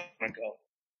you don't want to go.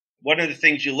 One of the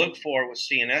things you look for with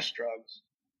CNS drugs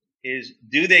is,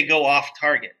 do they go off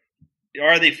target?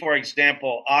 Are they, for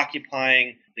example,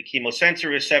 occupying the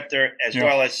chemosensory receptor as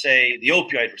well as, say, the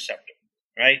opioid receptor,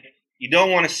 right? You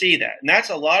don't want to see that. And that's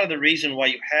a lot of the reason why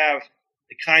you have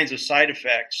the kinds of side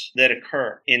effects that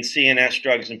occur in CNS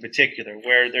drugs in particular,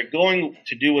 where they're going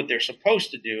to do what they're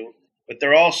supposed to do, but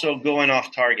they're also going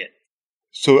off target.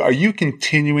 So are you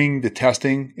continuing the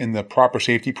testing and the proper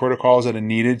safety protocols that are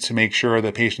needed to make sure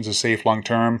that patients are safe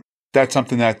long-term? That's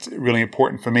something that's really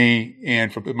important for me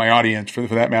and for my audience, for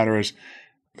that matter, is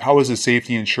how is the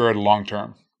safety ensured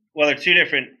long-term? Well, there are two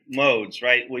different modes,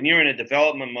 right? When you're in a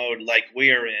development mode like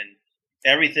we are in,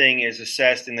 everything is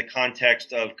assessed in the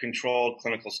context of controlled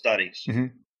clinical studies. Mm-hmm.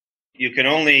 You can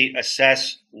only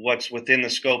assess what's within the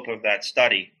scope of that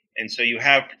study. And so you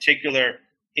have particular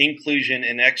inclusion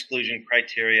and exclusion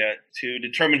criteria to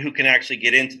determine who can actually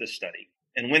get into the study.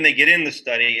 And when they get in the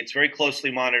study, it's very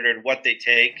closely monitored what they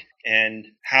take and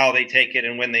how they take it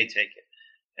and when they take it.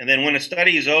 And then when a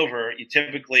study is over, you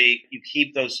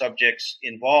keep those subjects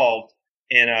involved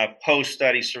in a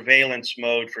post-study surveillance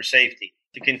mode for safety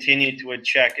to continue to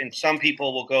check. And some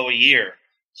people will go a year.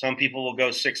 Some people will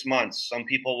go 6 months. Some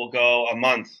people will go a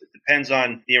month. It depends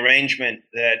on the arrangement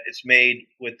that is made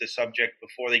with the subject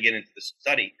before they get into the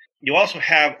study. You also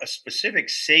have a specific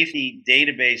safety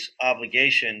database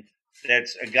obligation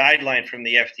that's a guideline from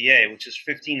the FDA, which is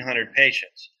 1,500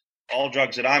 patients. All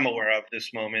drugs that I'm aware of at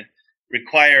this moment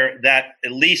require that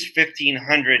at least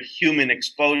 1,500 human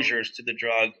exposures to the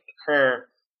drug occur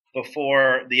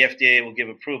before the FDA will give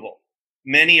approval.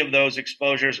 Many of those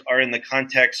exposures are in the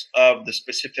context of the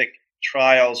specific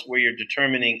trials where you're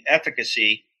determining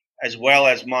efficacy as well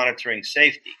as monitoring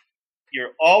safety.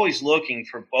 You're always looking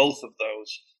for both of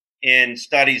those in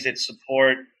studies that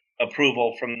support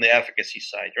approval from the efficacy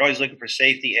side. You're always looking for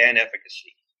safety and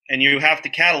efficacy. And you have to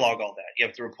catalog all that. You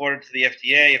have to report it to the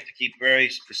FDA. You have to keep very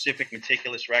specific,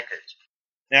 meticulous records.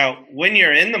 Now, when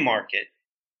you're in the market,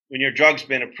 when your drug's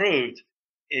been approved,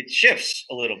 it shifts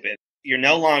a little bit. You're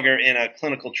no longer in a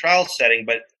clinical trial setting,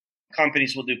 but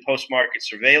companies will do post-market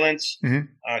surveillance.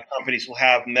 Mm-hmm. Companies will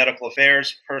have medical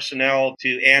affairs personnel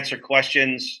to answer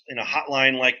questions in a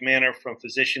hotline-like manner from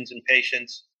physicians and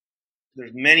patients.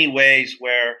 There's many ways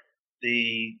where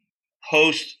the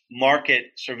post-market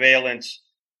surveillance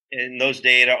and those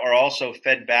data are also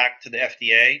fed back to the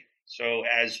FDA. So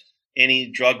as any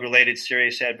drug-related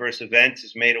serious adverse event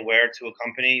is made aware to a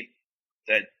company,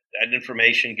 that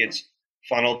information gets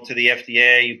funneled to the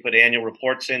FDA. You put annual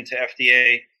reports into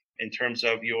FDA in terms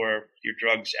of your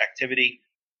drug's activity.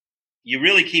 You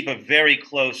really keep a very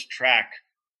close track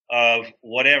of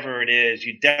whatever it is.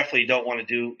 You definitely don't want to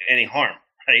do any harm,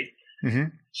 right?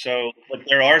 Mm-hmm. So, but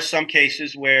there are some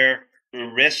cases where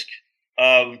the risk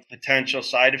of potential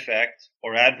side effect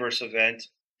or adverse event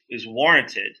is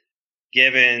warranted,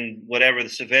 given whatever the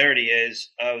severity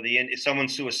is of if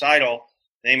someone's suicidal,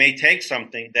 they may take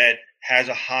something that has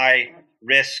a high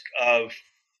risk of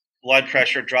blood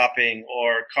pressure dropping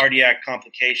or cardiac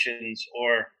complications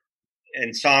or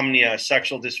insomnia,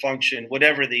 sexual dysfunction,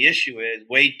 whatever the issue is,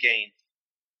 weight gain.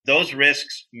 Those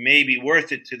risks may be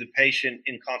worth it to the patient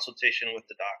in consultation with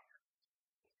the doctor.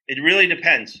 It really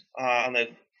depends on the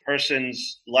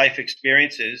person's life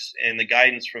experiences and the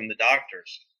guidance from the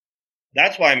doctors.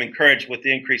 That's why I'm encouraged with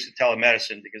the increase of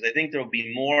telemedicine, because I think there will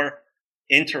be more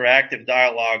interactive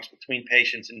dialogues between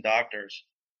patients and doctors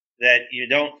that you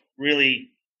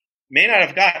may not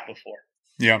have got before.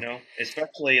 Yeah.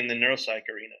 Especially in the neuropsych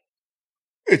arena.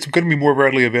 It's going to be more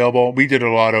readily available. We did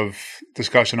a lot of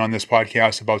discussion on this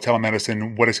podcast about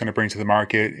telemedicine, what it's going to bring to the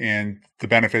market and the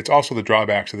benefits, also the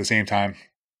drawbacks at the same time.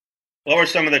 What were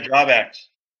some of the drawbacks?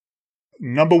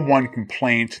 Number one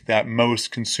complaint that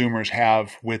most consumers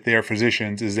have with their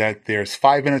physicians is that there's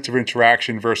 5 minutes of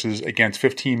interaction versus against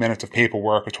 15 minutes of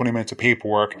paperwork or 20 minutes of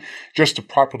paperwork just to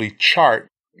properly chart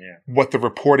what the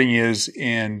reporting is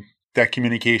and that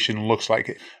communication looks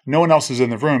like. No one else is in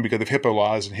the room because of HIPAA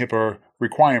laws and HIPAA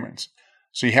requirements.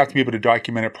 So you have to be able to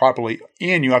document it properly,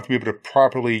 and you have to be able to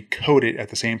properly code it at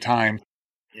the same time.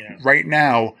 Yeah. Right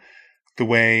now, the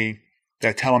way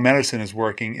that telemedicine is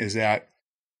working is that,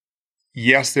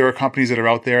 yes, there are companies that are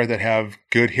out there that have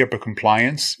good HIPAA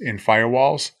compliance in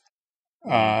firewalls.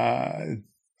 I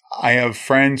have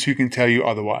friends who can tell you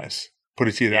otherwise. Put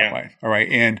it to you that way. All right.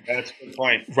 And that's a good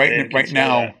point. Right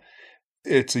now,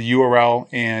 it's a URL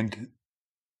and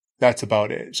that's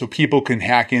about it. So people can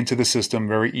hack into the system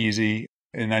very easy.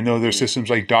 And I know there's systems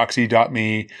like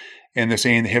doxy.me, and they're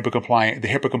saying the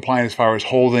HIPAA compliant as far as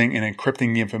holding and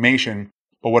encrypting the information.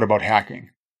 But what about hacking?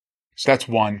 So that's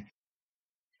one.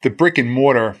 The brick and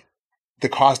mortar, the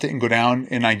cost didn't go down.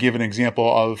 And I give an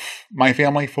example of my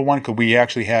family, for one, because we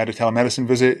actually had a telemedicine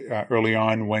visit early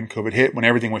on when COVID hit, when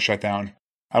everything was shut down.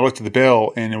 I looked at the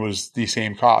bill and it was the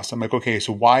same cost. I'm like, okay,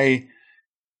 so why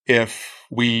if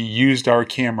we used our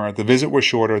camera, the visit was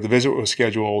shorter, the visit was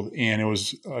scheduled, and it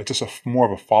was just more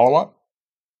of a follow-up.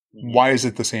 Mm-hmm. Why is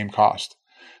it the same cost?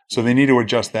 So they need to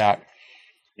adjust that.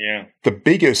 Yeah. The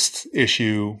biggest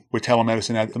issue with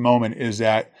telemedicine at the moment is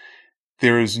that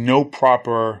there is no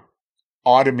proper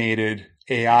automated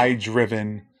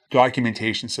AI-driven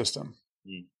documentation system.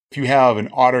 Mm. If you have an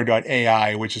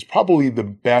Otter.ai, which is probably the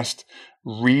best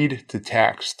read to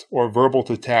text or verbal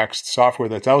to text software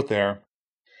that's out there,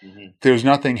 there's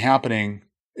nothing happening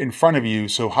in front of you.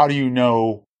 So how do you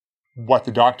know what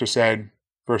the doctor said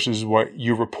versus what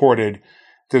you reported?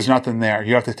 There's nothing there.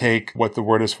 You have to take what the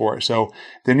word is for it. So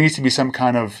there needs to be some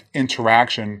kind of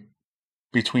interaction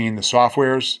between the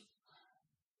softwares,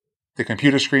 the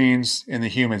computer screens, and the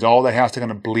humans. All that has to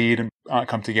kind of bleed and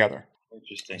come together.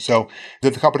 Interesting. So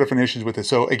there's a couple of different issues with it.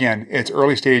 So again, it's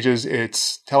early stages.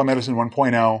 It's telemedicine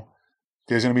 1.0.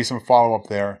 There's going to be some follow-up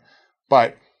there.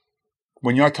 But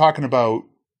when you're talking about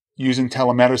using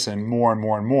telemedicine more and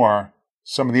more and more,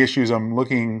 some of the issues I'm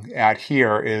looking at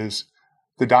here is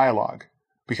the dialogue.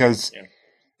 Because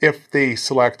if they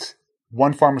select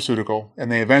one pharmaceutical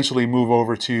and they eventually move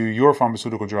over to your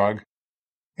pharmaceutical drug,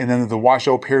 and then the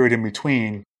washout period in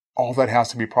between, all that has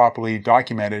to be properly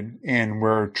documented, and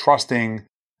we're trusting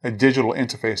a digital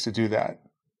interface to do that.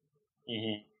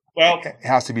 Mm-hmm. Well, it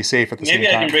has to be safe at the same time.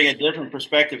 Maybe I can bring a different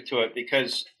perspective to it,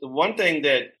 because the one thing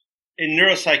that in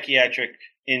neuropsychiatric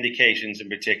indications in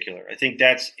particular, I think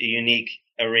that's a unique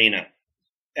arena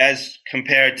as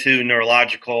compared to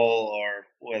neurological or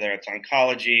whether it's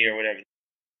oncology or whatever.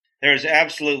 There's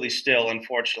absolutely still,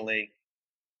 unfortunately,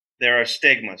 there are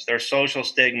stigmas. There are social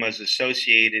stigmas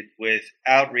associated with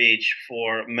outreach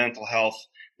for mental health.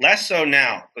 Less so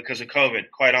now because of COVID.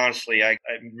 Quite honestly, I'm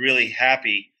really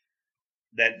happy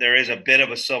that there is a bit of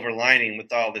a silver lining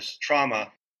with all this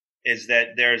trauma, is that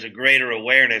there's a greater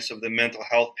awareness of the mental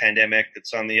health pandemic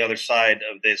that's on the other side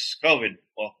of this COVID.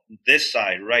 Well, this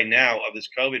side right now of this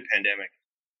COVID pandemic.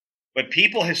 But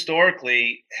people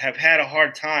historically have had a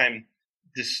hard time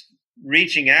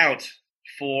reaching out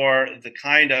for the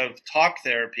kind of talk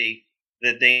therapy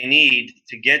that they need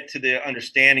to get to the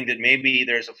understanding that maybe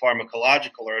there's a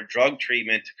pharmacological or a drug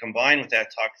treatment to combine with that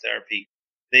talk therapy.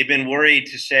 They've been worried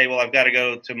to say, well, I've got to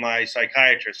go to my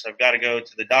psychiatrist. I've got to go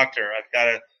to the doctor.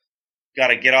 I've got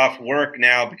to get off work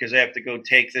now because I have to go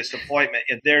take this appointment.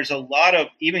 And there's a lot of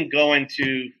even going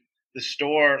to the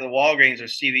store, the Walgreens or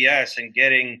CVS, and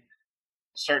getting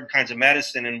certain kinds of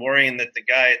medicine and worrying that the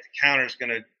guy at the counter is going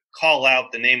to call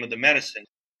out the name of the medicine.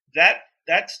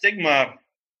 That stigma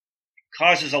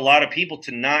causes a lot of people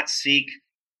to not seek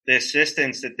the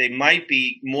assistance that they might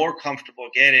be more comfortable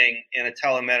getting in a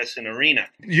telemedicine arena.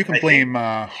 You can blame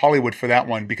Hollywood for that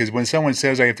one, because when someone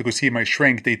says I have to go see my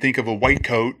shrink, they think of a white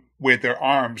coat with their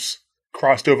arms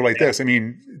crossed over like this. I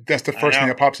mean, that's the first thing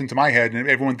that pops into my head, and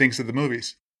everyone thinks of the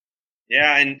movies.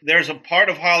 Yeah, and there's a part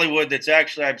of Hollywood that's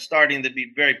actually I'm starting to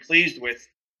be very pleased with.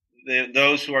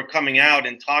 Those who are coming out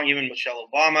and talking, even Michelle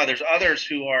Obama. There's others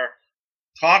who are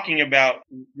talking about,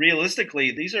 realistically,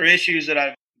 these are issues that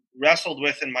I've wrestled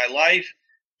with in my life.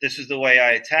 This is the way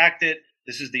I attacked it.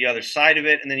 This is the other side of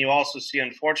it. And then you also see,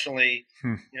 unfortunately,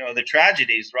 the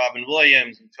tragedies, Robin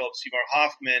Williams and Philip Seymour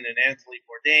Hoffman and Anthony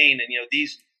Bourdain and,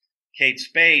 these Kate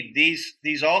Spade,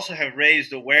 these also have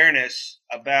raised awareness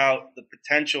about the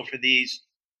potential for these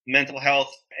mental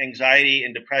health, anxiety,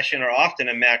 and depression are often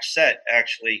a match set,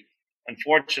 actually,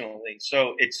 unfortunately.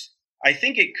 So I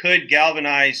think it could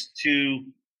galvanize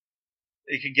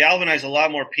a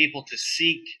lot more people to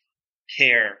seek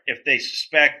care if they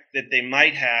suspect that they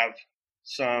might have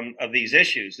some of these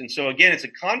issues. And so again, it's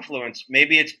a confluence.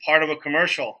 Maybe it's part of a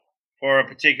commercial for a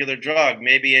particular drug.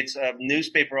 Maybe it's a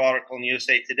newspaper article in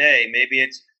USA Today. Maybe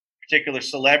it's a particular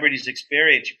celebrity's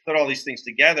experience. You put all these things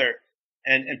together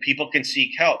and people can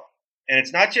seek help. And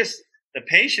it's not just the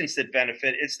patients that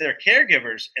benefit, it's their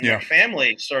caregivers and their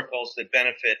family circles that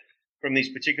benefit from these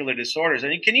particular disorders.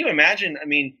 And can you imagine,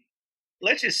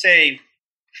 let's just say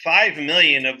 5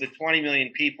 million of the 20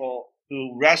 million people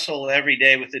who wrestle every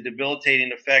day with the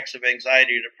debilitating effects of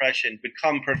anxiety or depression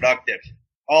become productive.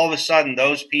 All of a sudden,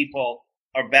 those people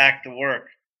are back to work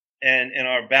and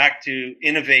are back to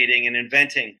innovating and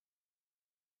inventing.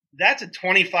 That's a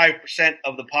 25%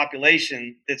 of the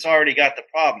population that's already got the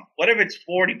problem. What if it's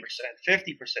 40%,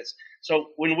 50%?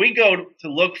 So when we go to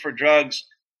look for drugs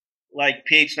like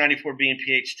PH94B and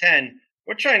PH10,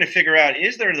 we're trying to figure out,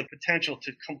 is there the potential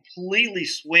to completely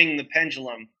swing the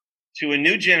pendulum to a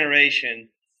new generation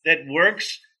that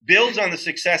builds on the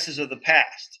successes of the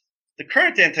past? The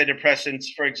current antidepressants,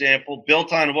 for example,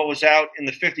 built on what was out in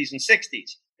the 50s and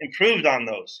 60s, improved on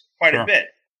those quite a bit.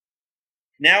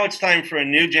 Now it's time for a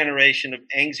new generation of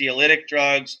anxiolytic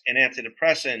drugs and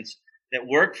antidepressants that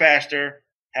work faster,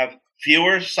 have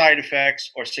fewer side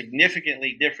effects or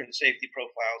significantly different safety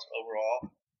profiles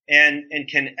overall, and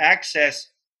can access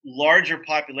larger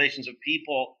populations of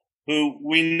people who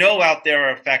we know out there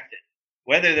are affected.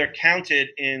 Whether they're counted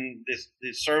in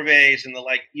the surveys and the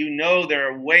like,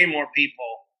 there are way more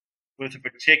people with a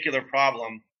particular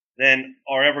problem than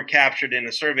are ever captured in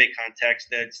a survey context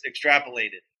that's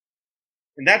extrapolated.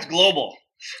 And that's global.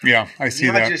 Yeah, I see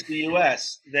that. It's not just the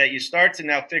U.S. that you start to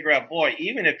now figure out, boy,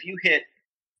 even if you hit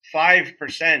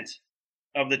 5%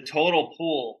 of the total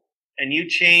pool and you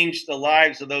change the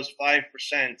lives of those 5%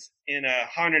 in a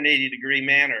 180-degree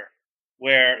manner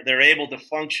where they're able to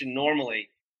function normally,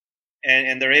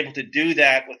 and they're able to do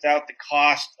that without the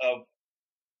cost of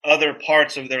other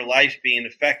parts of their life being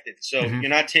affected. So you're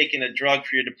not taking a drug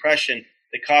for your depression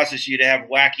that causes you to have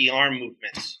wacky arm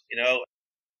movements.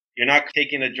 You're not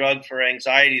taking a drug for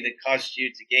anxiety that causes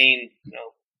you to gain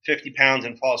 50 pounds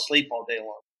and fall asleep all day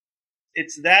long.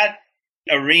 It's that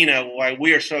arena why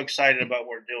we are so excited about what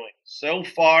we're doing. So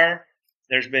far,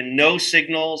 there's been no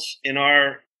signals in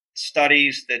our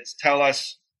studies that tell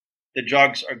us the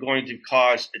drugs are going to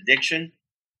cause addiction.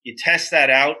 You test that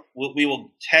out. We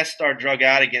will test our drug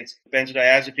out against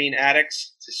benzodiazepine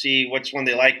addicts to see which one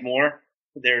they like more.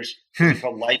 There's something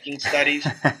called liking studies.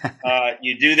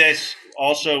 You do this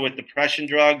also with depression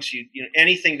drugs.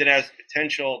 Anything that has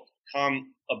potential to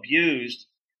become abused,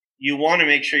 you want to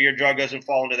make sure your drug doesn't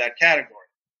fall into that category.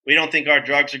 We don't think our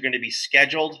drugs are going to be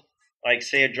scheduled, like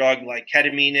say a drug like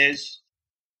ketamine is.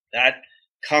 That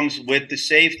comes with the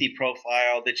safety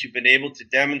profile that you've been able to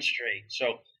demonstrate.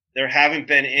 So there haven't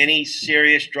been any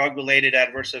serious drug-related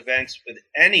adverse events with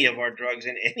any of our drugs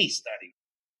in any study.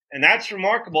 And that's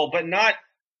remarkable, but not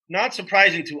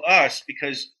surprising to us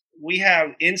because we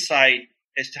have insight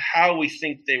as to how we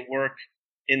think they work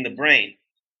in the brain.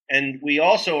 And we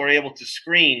also are able to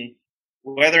screen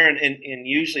whether, and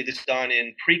usually this is done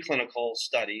in preclinical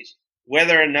studies,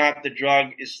 whether or not the drug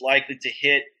is likely to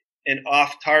hit an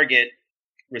off-target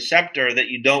receptor that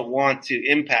you don't want to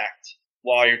impact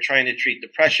while you're trying to treat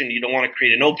depression. You don't want to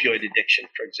create an opioid addiction,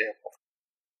 for example.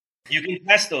 You can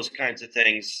test those kinds of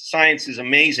things. Science is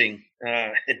amazing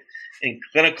in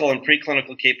clinical and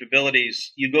preclinical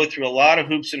capabilities. You go through a lot of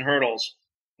hoops and hurdles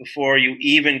before you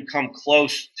even come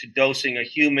close to dosing a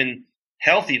human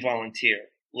healthy volunteer,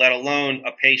 let alone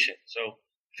a patient. So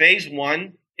phase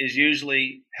 1 is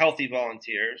usually healthy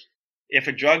volunteers. If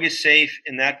a drug is safe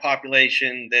in that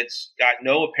population that's got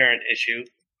no apparent issue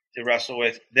to wrestle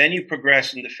with, then you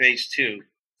progress into phase 2.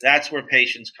 That's where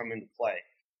patients come into play.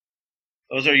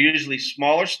 Those are usually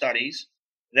smaller studies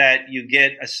that you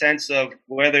get a sense of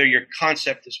whether your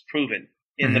concept is proven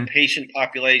in the patient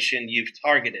population you've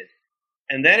targeted.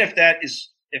 And then if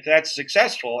that's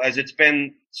successful, as it's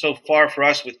been so far for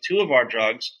us with 2 of our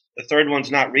drugs, the third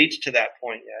one's not reached to that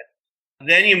point yet,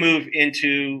 then you move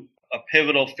into a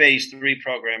pivotal phase 3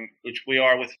 program, which we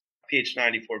are with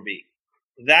PH94B.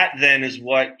 That then is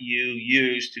what you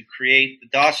use to create the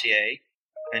dossier,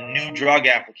 a new drug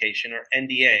application or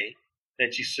NDA,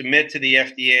 that you submit to the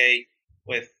FDA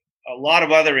with a lot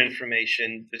of other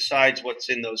information besides what's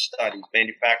in those studies,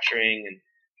 manufacturing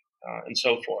and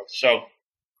so forth. So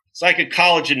it's like a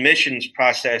college admissions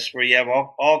process where you have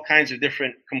all kinds of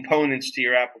different components to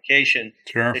your application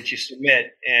that you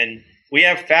submit. And we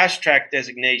have fast track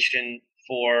designation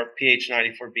for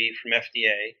PH94B from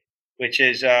FDA, which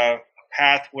is a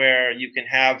path where you can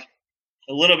have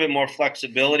a little bit more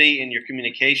flexibility in your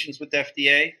communications with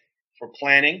FDA for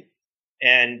planning.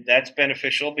 And that's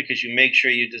beneficial because you make sure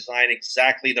you design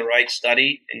exactly the right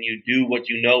study and you do what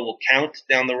you know will count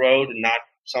down the road and not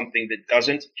something that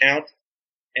doesn't count.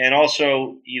 And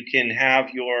also you can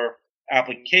have your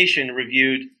application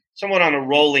reviewed somewhat on a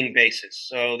rolling basis.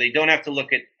 So they don't have to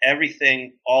look at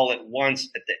everything all at once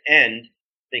at the end.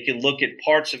 They can look at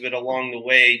parts of it along the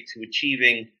way to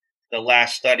achieving the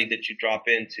last study that you drop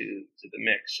into the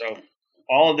mix. So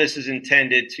all of this is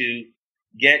intended to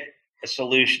get a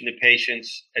solution to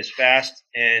patients as fast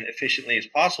and efficiently as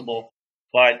possible,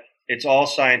 but it's all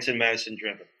science and medicine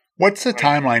driven. What's the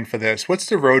timeline for this? What's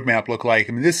the roadmap look like?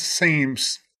 I mean, this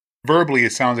seems, verbally,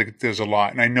 it sounds like there's a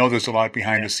lot, and I know there's a lot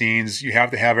behind the scenes. You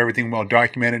have to have everything well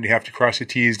documented. You have to cross your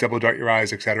T's, double dot your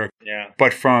I's, et cetera. Yeah.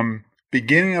 But from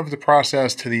beginning of the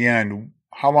process to the end,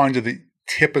 how long do they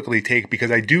typically take? Because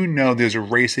I do know there's a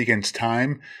race against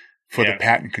time for the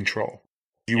patent control.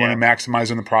 You want to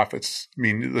maximize on the profits. I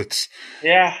mean, let's...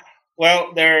 Yeah.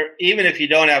 Well, even if you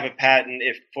don't have a patent,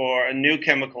 if for a new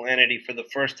chemical entity, for the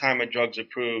first time a drug's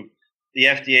approved, the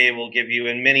FDA will give you,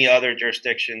 in many other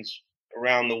jurisdictions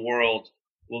around the world,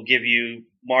 will give you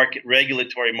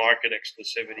regulatory market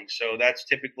exclusivity. So that's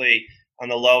typically on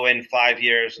the low end 5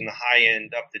 years and the high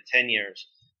end up to 10 years.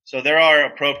 So there are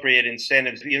appropriate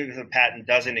incentives, even if the patent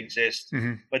doesn't exist.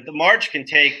 Mm-hmm. But the march can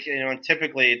take, and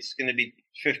typically it's going to be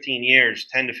 15 years,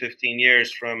 10 to 15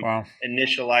 years from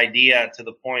initial idea to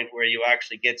the point where you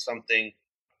actually get something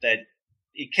that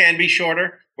it can be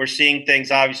shorter. We're seeing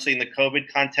things obviously in the COVID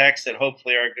context that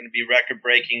hopefully are going to be record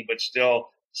breaking, but still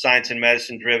science and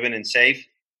medicine driven and safe.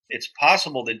 It's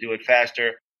possible to do it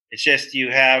faster. It's just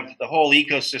you have the whole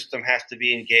ecosystem has to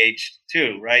be engaged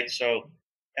too, right? So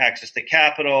access to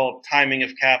capital, timing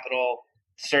of capital.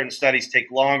 Certain studies take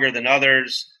longer than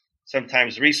others.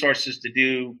 Sometimes resources to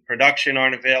do production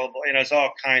aren't available. There's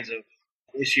all kinds of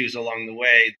issues along the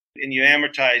way. And you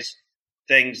amortize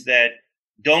things that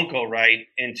don't go right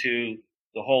into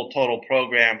the whole total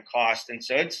program cost. And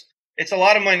so it's a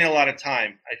lot of money and a lot of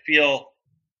time. I feel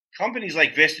companies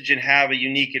like VistaGen have a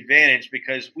unique advantage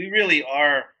because we really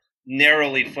are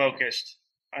narrowly focused.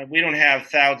 We don't have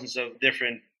thousands of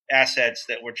different assets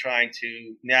that we're trying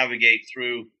to navigate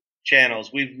through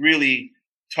channels. We've really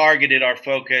targeted our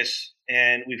focus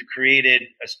and we've created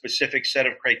a specific set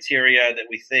of criteria that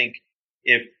we think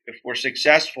if we're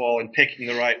successful in picking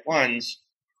the right ones,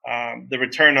 the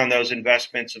return on those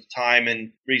investments of time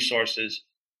and resources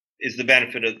is the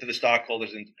benefit to the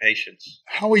stockholders and to patients.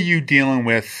 How are you dealing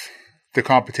with the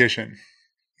competition?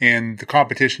 And the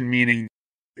competition meaning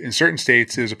in certain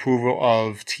states is approval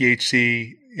of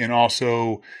THC and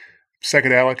also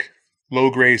psychedelic,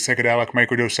 low-grade psychedelic,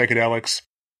 microdose psychedelics.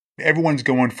 Everyone's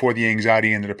going for the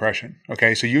anxiety and the depression.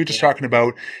 Okay, so you were just talking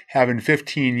about having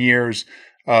 15 years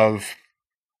of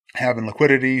having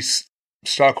liquidity,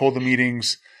 stockholder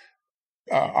meetings,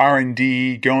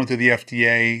 R&D, going through the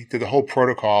FDA, through the whole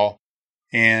protocol,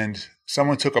 and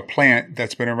someone took a plant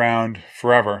that's been around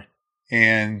forever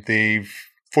and they've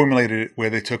formulated it where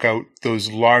they took out those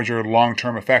larger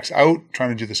long-term effects out, trying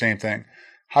to do the same thing.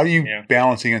 How do you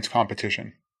balance against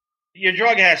competition? Your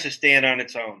drug has to stand on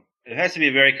its own. It has to be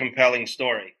a very compelling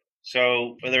story.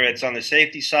 So whether it's on the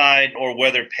safety side or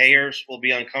whether payers will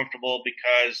be uncomfortable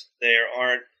because there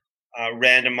aren't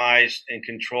randomized and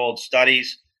controlled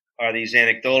studies. Are these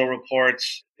anecdotal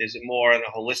reports? Is it more on the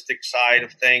holistic side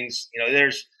of things?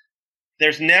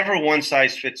 There's never one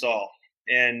size fits all.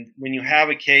 And when you have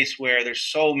a case where there's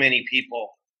so many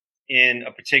people in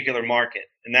a particular market,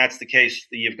 and that's the case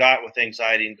that you've got with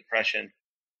anxiety and depression,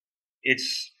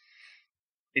 it's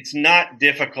not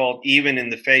difficult even in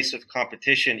the face of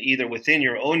competition, either within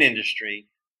your own industry.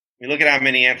 I mean, look at how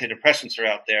many antidepressants are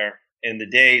out there in the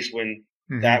days when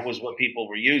that was what people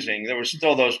were using. There were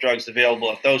still those drugs available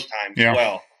at those times as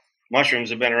well. Mushrooms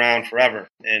have been around forever,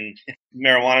 and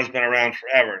marijuana's been around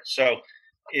forever. So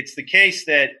it's the case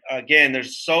that, again,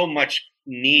 there's so much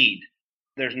need.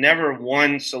 There's never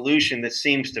one solution that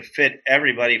seems to fit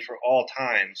everybody for all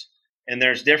times. And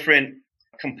there's different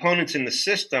components in the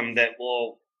system that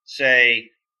will say,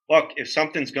 look, if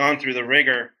something's gone through the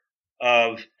rigor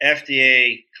of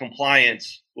FDA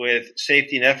compliance with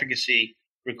safety and efficacy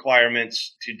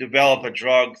requirements to develop a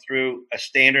drug through a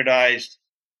standardized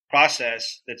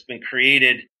process that's been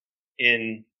created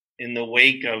in the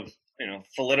wake of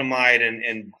thalidomide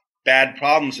and bad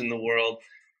problems in the world,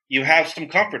 you have some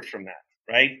comfort from that,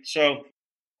 right? So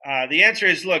the answer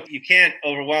is, look, you can't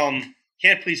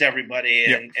can't please everybody.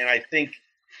 And I think,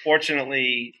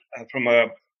 fortunately, from a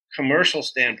commercial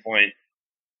standpoint,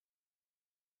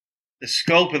 the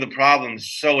scope of the problem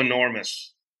is so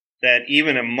enormous that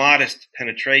even a modest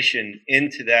penetration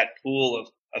into that pool of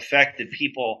affected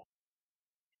people,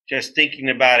 just thinking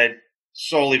about it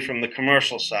solely from the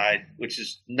commercial side, which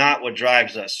is not what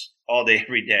drives us all day,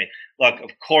 every day. Look, of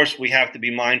course, we have to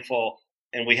be mindful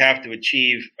and we have to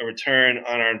achieve a return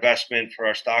on our investment for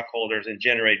our stockholders and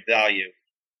generate value.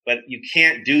 But you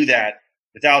can't do that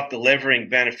without delivering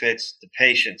benefits to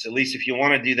patients. At least if you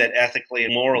want to do that ethically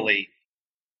and morally,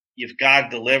 you've got to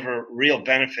deliver real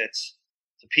benefits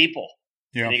to people.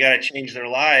 And you got to change their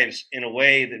lives in a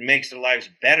way that makes their lives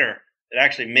better, that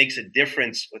actually makes a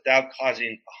difference without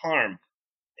causing harm.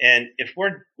 And if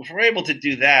we're able to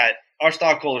do that, our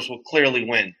stockholders will clearly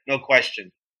win, no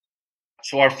question.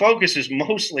 So our focus is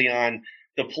mostly on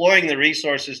deploying the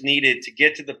resources needed to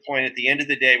get to the point at the end of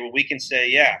the day where we can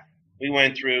say, we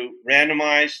went through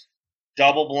randomized,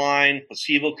 double-blind,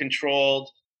 placebo-controlled,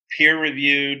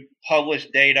 peer-reviewed,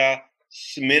 published data,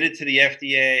 submitted to the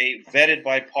FDA, vetted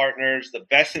by partners, the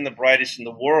best and the brightest in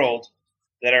the world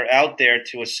that are out there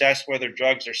to assess whether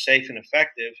drugs are safe and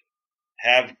effective,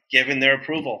 have given their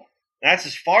approval. That's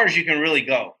as far as you can really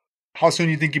go. How soon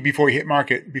do you think before you hit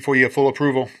market, before you have full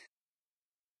approval?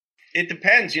 It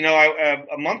depends.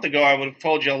 A month ago, I would have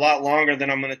told you a lot longer than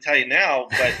I'm going to tell you now,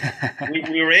 but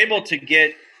we were able to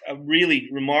get a really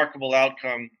remarkable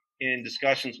outcome in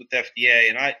discussions with FDA.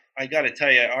 And I got to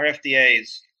tell you, our FDA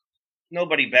is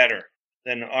nobody better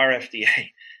than our FDA.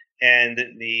 And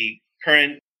the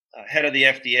current head of the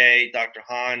FDA, Dr.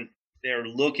 Hahn, they're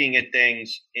looking at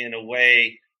things in a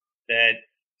way that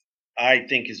I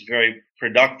think is very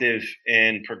productive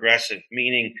and progressive,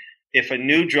 meaning if a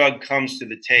new drug comes to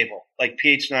the table, like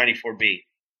PH94B,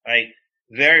 right,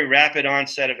 very rapid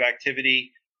onset of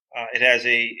activity, it has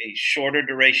a shorter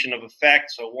duration of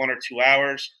effect, so 1 or 2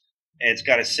 hours, and it's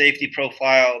got a safety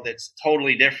profile that's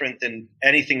totally different than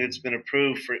anything that's been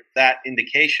approved for that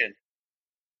indication.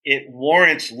 It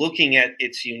warrants looking at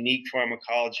its unique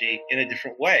pharmacology in a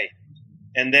different way.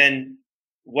 And then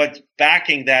what's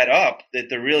backing that up, that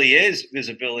there really is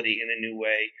visibility in a new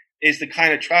way, is the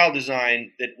kind of trial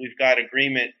design that we've got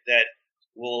agreement that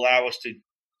will allow us to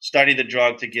study the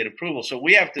drug to get approval. So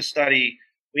we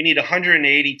need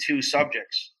 182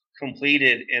 subjects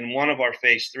completed in one of our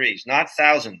phase 3s, not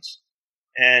thousands.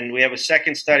 And we have a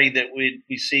second study that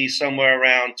we see somewhere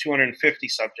around 250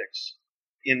 subjects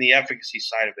in the efficacy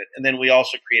side of it. And then we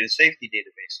also create a safety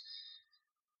database.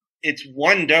 It's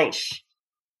one dose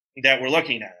that we're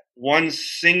looking at, one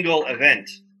single event,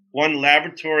 one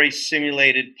laboratory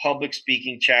simulated public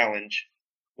speaking challenge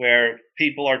where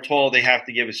people are told they have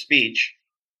to give a speech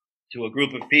to a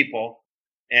group of people.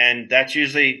 And that's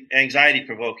usually anxiety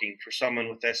provoking for someone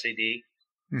with SAD.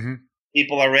 Mm-hmm.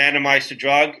 People are randomized to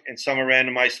drug and some are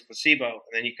randomized to placebo.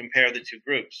 And then you compare the two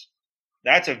groups.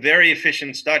 That's a very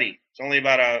efficient study. It's only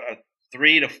about a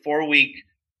 3 to 4 week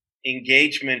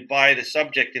engagement by the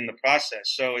subject in the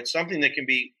process. So it's something that can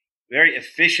be very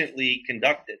efficiently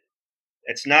conducted.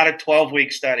 It's not a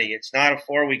 12-week study. It's not a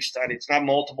 4-week study. It's not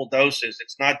multiple doses.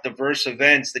 It's not diverse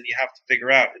events that you have to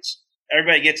figure out. It's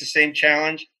everybody gets the same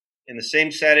challenge in the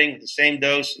same setting, with the same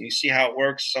dose, and you see how it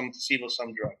works, some placebo,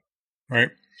 some drug. Right.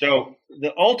 So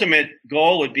the ultimate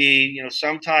goal would be,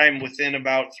 sometime within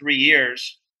about 3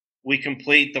 years, we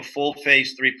complete the full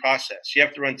phase 3 process. You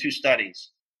have to run 2 studies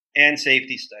and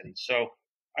safety studies. So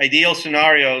ideal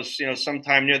scenarios,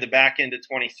 sometime near the back end of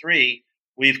 23,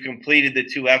 we've completed the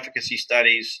 2 efficacy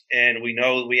studies, and we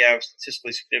know we have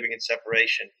statistically significant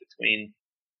separation between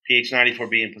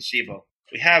PH94B and placebo.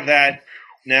 We have that.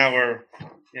 Now we're,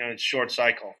 it's short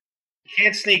cycle. You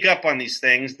can't sneak up on these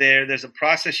things. There's a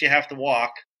process you have to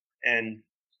walk, and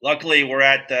luckily we're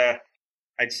I'd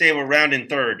say we're rounding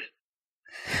third.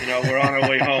 We're on our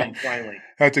way home finally.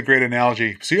 That's a great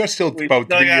analogy. So you're still about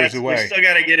 3 years away. We still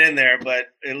got to get in there, but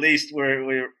at least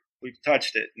we've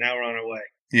touched it. Now we're on our way.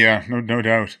 Yeah, no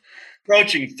doubt.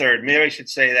 Approaching third. Maybe I should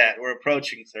say that. We're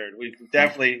approaching third. We've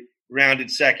definitely rounded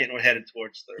second. We're headed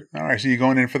towards third. All right, so you're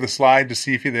going in for the slide to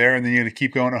see if you're there, and then you're going to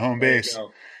keep going to home base.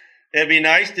 It'd be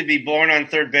nice to be born on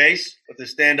third base with a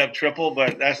stand-up triple,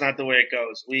 but that's not the way it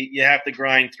goes. You have to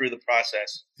grind through the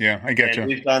process. Yeah, I get you.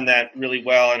 We've done that really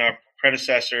well, and our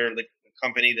predecessor, the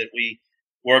company that we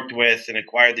worked with and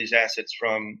acquired these assets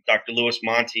from, Dr. Louis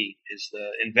Monti, is the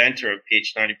inventor of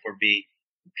PH94B,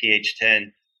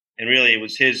 PH10. And really, it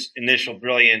was his initial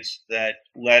brilliance that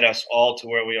led us all to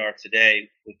where we are today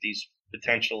with these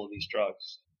potential of these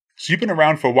drugs. So you've been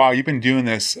around for a while. You've been doing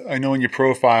this. I know in your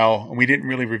profile, and we didn't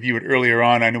really review it earlier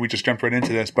on. I know we just jumped right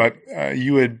into this, but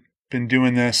you had been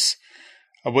doing this.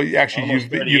 You've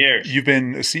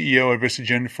been a CEO at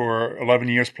VistaGen for 11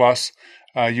 years plus.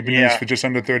 You've been doing this for just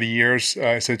under 30 years.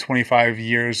 I said 25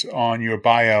 years on your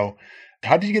bio.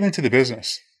 How did you get into the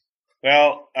business?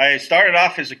 Well, I started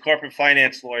off as a corporate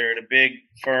finance lawyer at a big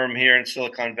firm here in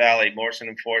Silicon Valley,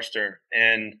 Morrison & Foerster.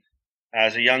 And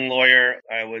as a young lawyer,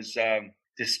 I was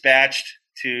dispatched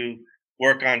to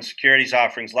work on securities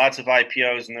offerings, lots of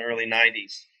IPOs in the early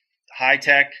 90s, high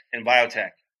tech and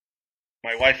biotech.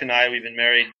 My wife and I, we've been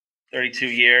married 32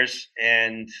 years,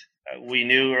 and we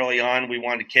knew early on we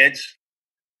wanted kids.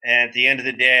 And at the end of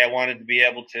the day, I wanted to be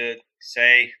able to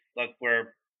say, look,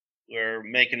 we're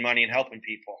making money and helping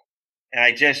people. And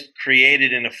I just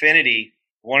created an affinity.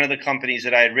 One of the companies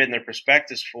that I had written their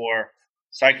prospectus for,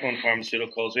 Cyclone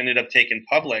Pharmaceuticals, ended up taking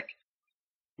public.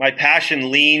 My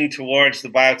passion leaned towards the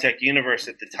biotech universe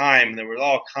at the time. There were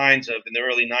all kinds of, in the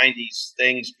early 90s,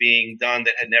 things being done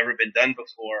that had never been done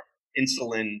before.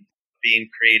 Insulin being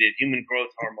created, human growth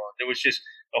hormone. There was just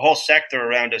the whole sector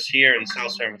around us here in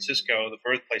South San Francisco, the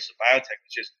birthplace of biotech,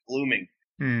 was just blooming.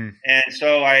 And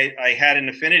so I had an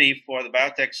affinity for the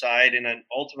biotech side, and then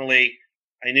ultimately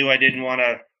I knew I didn't want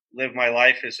to live my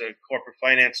life as a corporate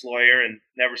finance lawyer and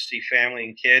never see family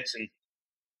and kids. And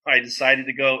I decided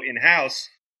to go in-house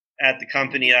at the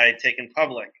company I had taken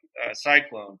public,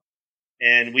 Cyclone.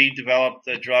 And we developed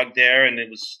a drug there, and it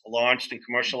was launched and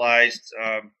commercialized,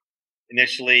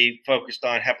 initially focused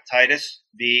on hepatitis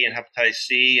B and hepatitis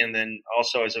C, and then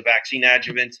also as a vaccine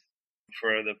adjuvant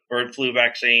for the bird flu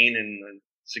vaccine and a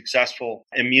successful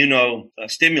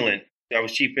immunostimulant. I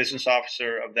was chief business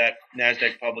officer of that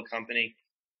NASDAQ public company.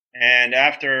 And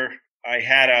after I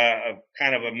had a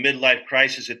kind of a midlife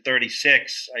crisis at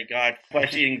 36, I got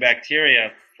flesh-eating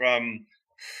bacteria from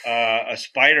a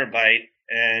spider bite,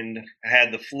 and I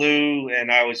had the flu,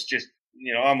 and I was just,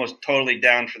 almost totally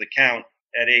down for the count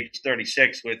at age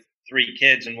 36 with 3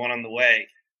 kids and one on the way.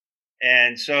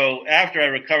 And so after I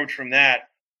recovered from that,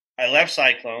 I left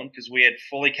Cyclone because we had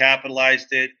fully capitalized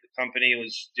it. The company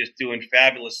was just doing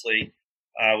fabulously.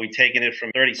 We'd taken it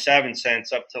from 37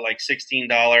 cents up to like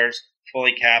 $16,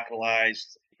 fully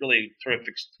capitalized. Really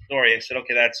terrific story. I said,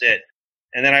 okay, that's it.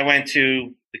 And then I went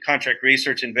to the contract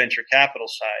research and venture capital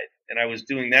side, and I was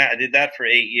doing that. I did that for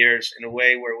 8 years in a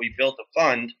way where we built a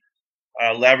fund,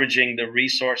 leveraging the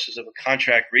resources of a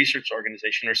contract research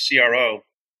organization, or CRO,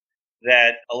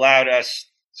 that allowed us,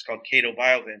 it's called Cato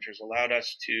BioVentures, allowed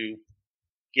us to,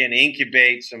 again,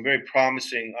 incubate some very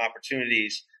promising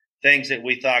opportunities, things that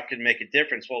we thought could make a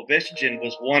difference. Well, VistaGen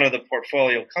was one of the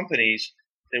portfolio companies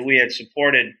that we had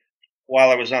supported while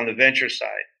I was on the venture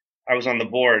side. I was on the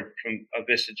board of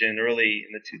VistaGen early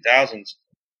in the 2000s.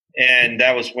 And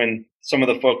that was when some of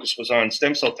the focus was on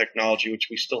stem cell technology, which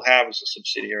we still have as a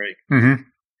subsidiary. Mm-hmm.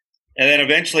 And then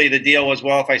eventually the deal was,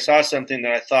 well, if I saw something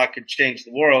that I thought could change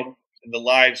the world and the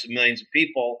lives of millions of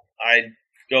people, I'd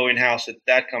go in-house at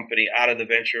that company out of the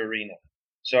venture arena.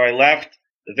 So I left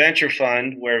the venture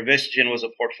fund where VistaGen was a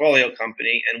portfolio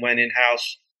company and went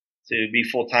in-house to be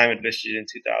full-time at VistaGen in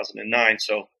 2009.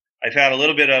 So I've had a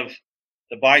little bit of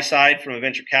the buy side from a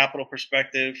venture capital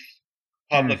perspective,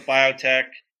 public biotech,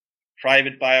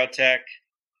 private biotech,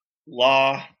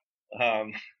 law,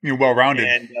 you're well-rounded,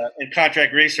 and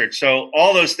contract research. So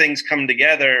all those things come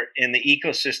together in the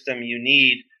ecosystem you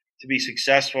need to be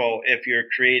successful if you're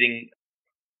creating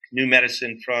new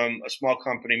medicine from a small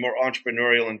company, more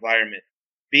entrepreneurial environment.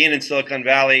 Being in Silicon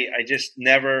Valley, I just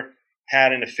never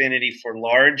had an affinity for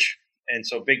large, and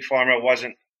so big pharma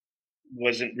wasn't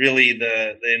really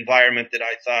the environment that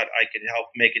I thought I could help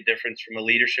make a difference from a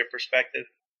leadership perspective.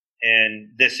 And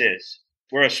this is.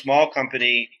 We're a small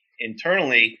company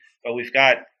internally, but we've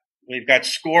got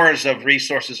scores of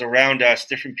resources around us,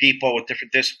 different people with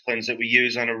different disciplines that we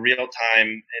use on a real-time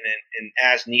and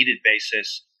as-needed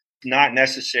basis. Not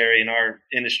necessary in our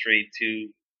industry to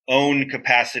own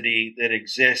capacity that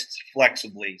exists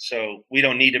flexibly. So we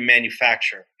don't need to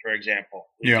manufacture, for example.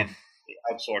 We can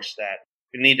outsource that.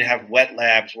 We need to have wet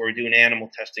labs where we're doing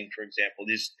animal testing, for example.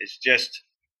 It's just,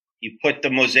 you put the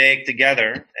mosaic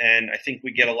together, and I think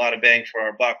we get a lot of bang for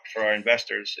our buck for our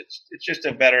investors. It's just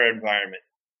a better environment.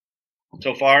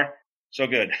 So far, so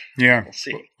good. Yeah. We'll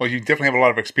see. Well, you definitely have a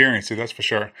lot of experience, that's for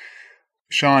sure.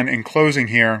 Shawn, in closing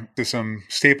here, there's some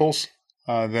staples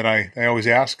that I always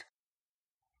ask.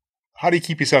 How do you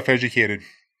keep yourself educated?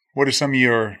 What are some of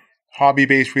your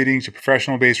hobby-based readings, your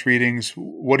professional-based readings?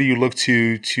 What do you look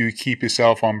to keep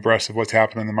yourself on abreast of what's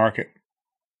happening in the market?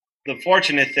 The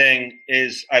fortunate thing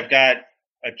is I've got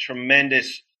a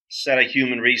tremendous set of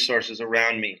human resources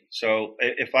around me. So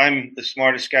if I'm the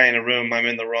smartest guy in a room, I'm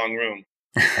in the wrong room,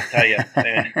 I'll tell you.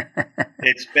 And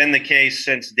it's been the case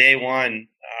since day one,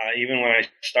 even when I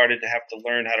started to have to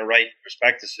learn how to write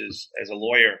prospectuses as a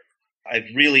lawyer. I've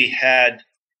really had,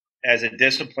 as a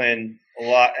discipline, a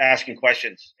lot asking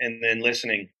questions and then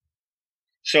listening.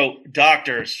 So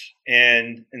doctors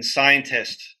and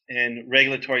scientists and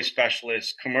regulatory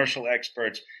specialists, commercial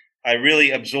experts, I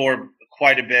really absorb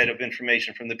quite a bit of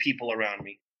information from the people around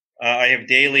me. I have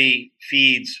daily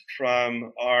feeds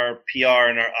from our PR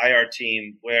and our IR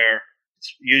team where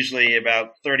it's usually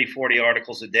about 30, 40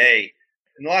 articles a day.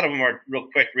 And a lot of them are real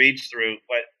quick reads through,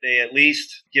 but they at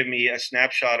least give me a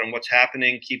snapshot on what's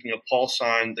happening, keeping a pulse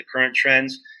on the current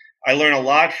trends. I learn a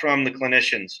lot from the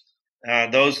clinicians,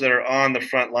 those that are on the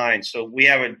front line. So we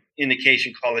have an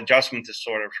indication called adjustment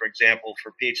disorder, for example,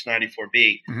 for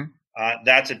PH94B. Mm-hmm.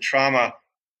 That's a trauma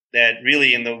that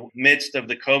really in the midst of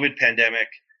the COVID pandemic,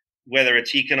 whether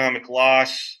it's economic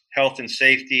loss, health and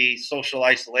safety, social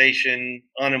isolation,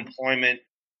 unemployment,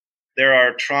 there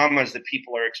are traumas that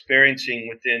people are experiencing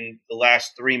within the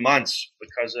last 3 months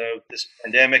because of this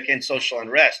pandemic and social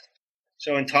unrest.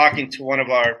 So in talking to one of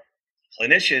our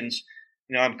clinicians,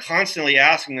 I'm constantly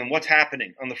asking them what's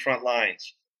happening on the front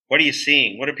lines. What are you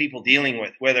seeing? What are people dealing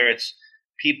with? Whether it's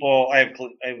people, I have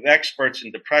experts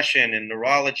in depression and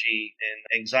neurology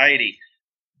and anxiety.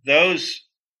 Those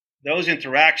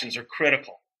interactions are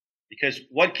critical Because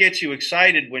what gets you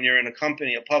excited when you're in a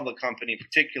company, a public company in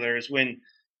particular, is when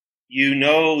you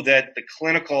know that the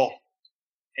clinical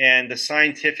and the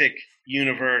scientific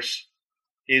universe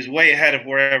is way ahead of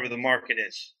wherever the market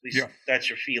is. At least that's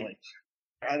your feeling.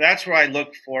 That's where I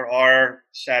look for our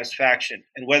satisfaction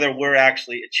and whether we're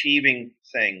actually achieving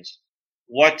things.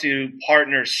 What do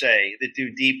partners say that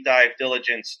do deep dive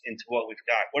diligence into what we've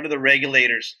got? What are the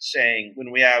regulators saying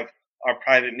when we have our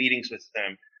private meetings with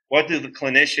them? What do the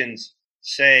clinicians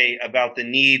say about the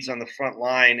needs on the front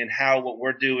line and how what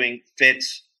we're doing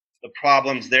fits the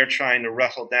problems they're trying to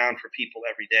wrestle down for people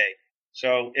every day?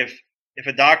 So if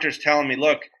a doctor's telling me,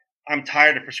 look, I'm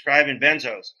tired of prescribing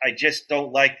benzos, I just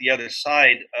don't like the other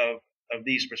side of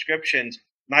these prescriptions,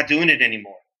 I'm not doing it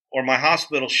anymore. Or my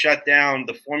hospital shut down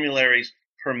the formulary's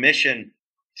permission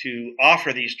to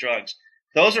offer these drugs.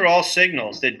 Those are all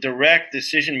signals that direct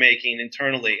decision-making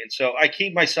internally. And so I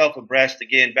keep myself abreast,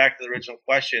 again, back to the original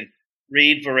question,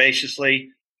 read voraciously.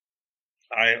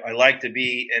 I like to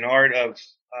be an art of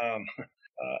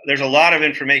there's a lot of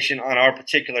information on our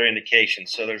particular indication.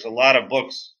 So there's a lot of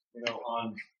books,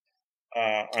 on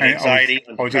anxiety.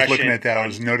 I was just looking at that. I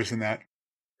was noticing that.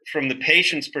 From the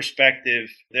patient's perspective,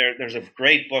 there's a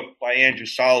great book by Andrew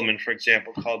Solomon, for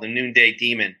example, called The Noonday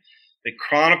Demon, that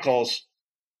chronicles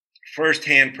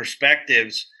firsthand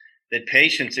perspectives that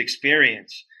patients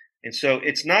experience. And so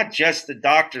it's not just the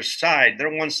doctor's side.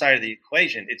 They're one side of the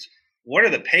equation. It's what are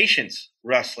the patients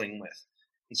wrestling with?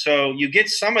 And so you get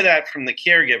some of that from the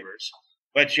caregivers,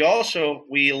 but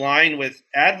we align with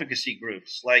advocacy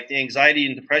groups like the Anxiety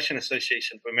and Depression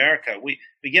Association of America. We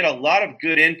get a lot of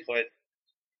good input,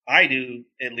 I do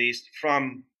at least,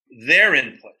 from their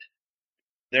input.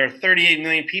 There are 38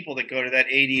 million people that go to that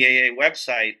ADAA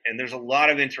website, and there's a lot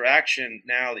of interaction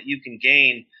now that you can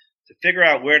gain to figure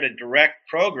out where to direct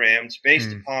programs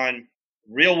based upon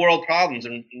real-world problems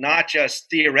and not just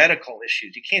theoretical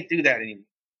issues. You can't do that anymore.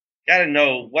 You got to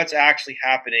know what's actually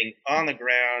happening on the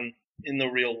ground in the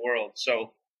real world.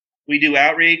 So we do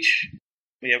outreach.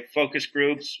 We have focus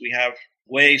groups. We have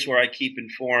ways where I keep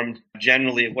informed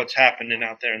generally of what's happening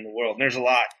out there in the world. And there's a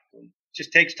lot. It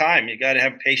just takes time. You got to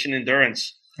have patient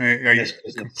endurance. I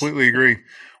completely agree.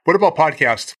 What about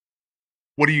podcasts?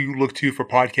 What do you look to for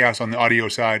podcasts on the audio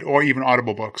side or even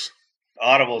Audible books?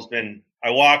 Audible's been,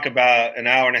 I walk about an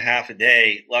hour and a half a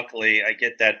day. Luckily, I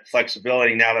get that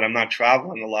flexibility now that I'm not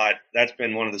traveling a lot. That's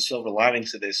been one of the silver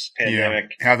linings of this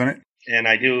pandemic. Yeah, hasn't it? And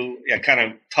I kind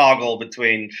of toggle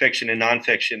between fiction and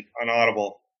nonfiction on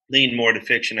Audible. Lean more to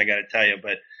fiction, I got to tell you.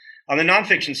 But on the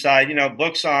nonfiction side,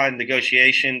 books on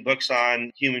negotiation, books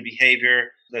on human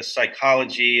behavior, the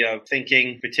psychology of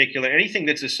thinking, particular, anything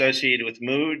that's associated with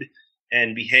mood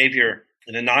and behavior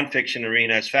in the nonfiction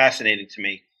arena is fascinating to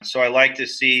me. So I like to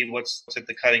see what's at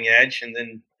the cutting edge, and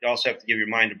then you also have to give your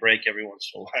mind a break every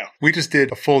once in a while. We just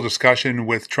did a full discussion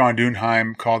with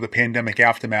Shawn called The Pandemic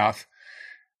Aftermath,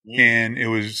 and it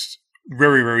was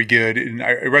very, very good. And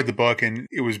I read the book, and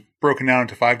it was broken down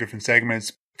into 5 different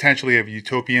segments, potentially of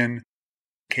utopian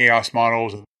chaos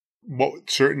models, of what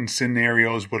certain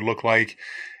scenarios would look like.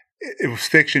 It was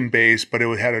fiction-based, but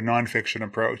it had a nonfiction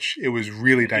approach. It was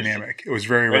really dynamic. It was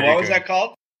very, very good. What was that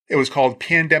called? It was called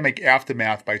Pandemic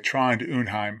Aftermath by Shawn.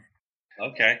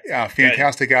 Okay.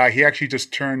 Fantastic guy. He actually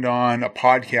just turned on a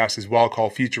podcast as well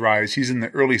called Futurize. He's in the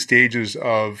early stages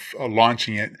of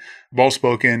launching it.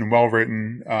 Well-spoken,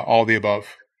 well-written, all the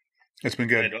above. It's been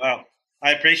good. Wow.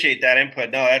 I appreciate that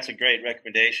input. No, that's a great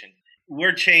recommendation.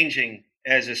 We're changing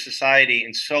as a society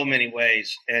in so many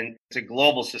ways, and it's a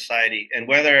global society. And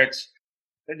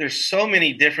there's so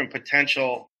many different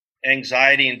potential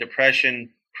anxiety and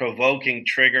depression provoking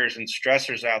triggers and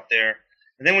stressors out there.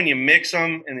 And then when you mix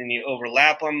them and then you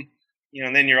overlap them,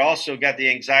 and then you're also got the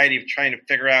anxiety of trying to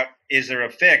figure out, is there a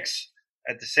fix?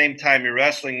 At the same time, you're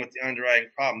wrestling with the underlying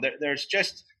problem.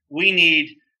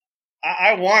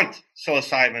 I want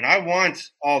psilocybin. I want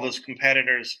all those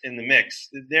competitors in the mix.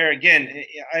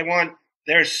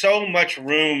 There's so much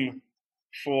room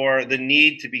for the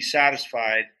need to be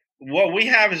satisfied. What we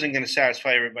have isn't going to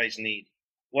satisfy everybody's need.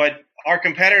 What our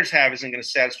competitors have isn't going to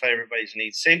satisfy everybody's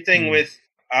needs. Same thing with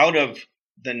out of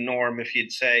the norm, if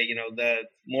you'd say, the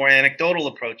more anecdotal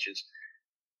approaches.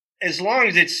 As long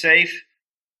as it's safe,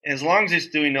 as long as it's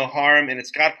doing no harm and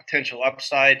it's got potential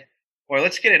upside,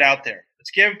 let's get it out there.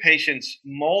 Let's give patients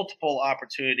multiple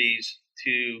opportunities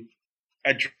to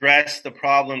address the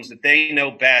problems that they know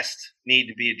best need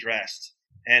to be addressed.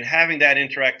 And having that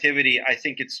interactivity, I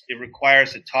think it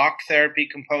requires a talk therapy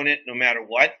component no matter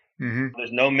what. Mm-hmm.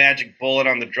 There's no magic bullet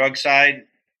on the drug side,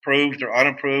 approved or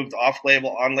unapproved,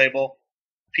 off-label, on-label.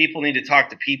 People need to talk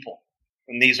to people,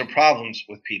 and these are problems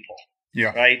with people.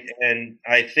 Yeah. Right. And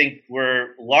I think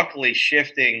we're luckily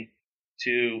shifting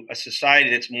to a society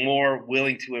that's more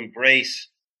willing to embrace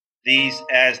these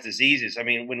as diseases. I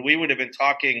mean, when we would have been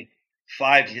talking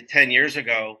 5 to 10 years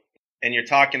ago, and you're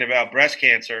talking about breast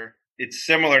cancer, it's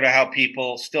similar to how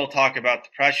people still talk about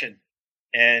depression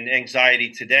and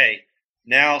anxiety today.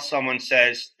 Now someone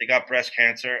says they got breast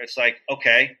cancer. It's like,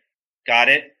 okay, got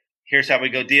it. Here's how we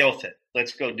go deal with it.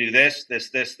 Let's go do this,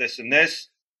 and this,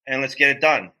 and let's get it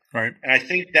done. Right. And I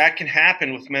think that can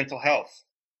happen with mental health.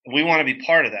 We want to be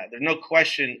part of that. There's no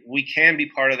question we can be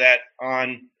part of that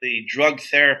on the drug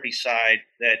therapy side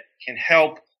that can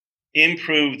help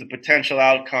improve the potential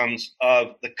outcomes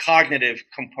of the cognitive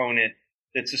component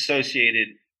that's associated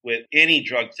with any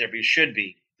drug therapy. It should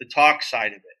be the talk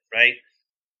side of it, right?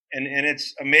 And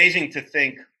it's amazing to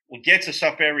think what gets us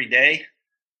up every day,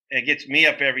 and it gets me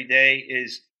up every day,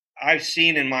 is I've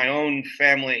seen in my own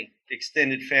family,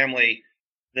 extended family,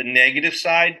 the negative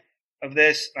side of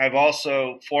this. I've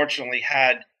also fortunately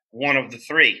had one of the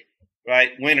three,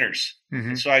 right? Winners. Mm-hmm.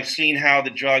 And so I've seen how the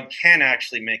drug can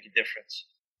actually make a difference.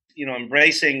 You know,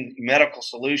 embracing medical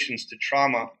solutions to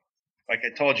trauma. Like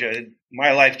I told you,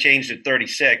 my life changed at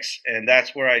 36, and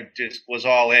that's where I just was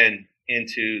all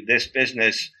into this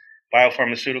business,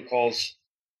 biopharmaceuticals,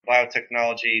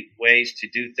 biotechnology, ways to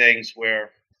do things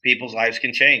where people's lives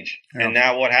can change. Yeah. And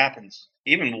now what happens?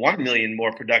 Even 1 million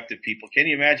more productive people. Can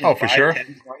you imagine? Oh, for 5, sure.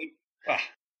 10, 20? Oh.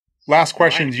 Last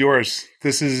question's yours.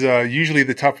 This is usually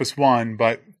the toughest one,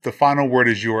 but the final word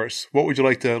is yours. What would you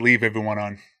like to leave everyone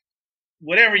on?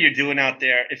 Whatever you're doing out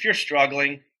there, if you're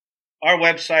struggling, our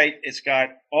website, it's got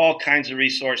all kinds of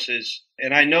resources.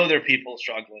 And I know there are people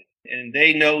struggling, and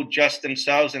they know just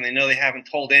themselves, and they know they haven't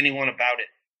told anyone about it.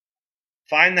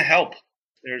 Find the help.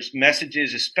 There's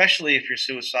messages, especially if you're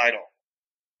suicidal.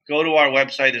 Go to our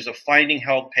website. There's a Finding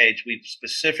Help page. We've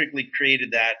specifically created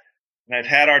that. And I've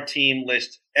had our team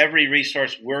list every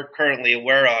resource we're currently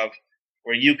aware of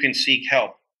where you can seek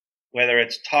help, whether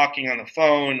it's talking on the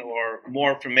phone or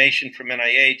more information from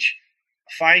NIH.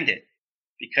 Find it,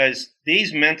 because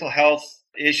these mental health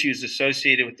issues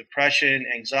associated with depression,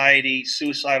 anxiety,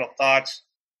 suicidal thoughts,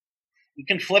 you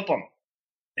can flip them.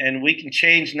 And we can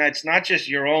change. And it's not just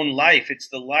your own life. It's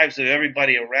the lives of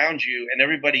everybody around you and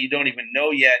everybody you don't even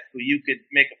know yet who you could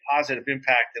make a positive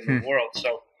impact in the world.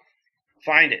 So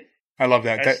find it. I love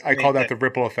that. I call that the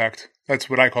ripple effect. That's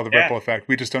what I call the ripple effect.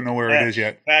 We just don't know where it is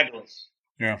yet. Fabulous.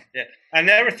 Yeah. I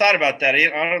never thought about that. I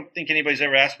don't think anybody's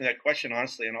ever asked me that question,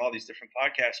 honestly, in all these different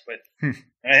podcasts. But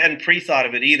I hadn't pre-thought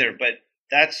of it either. But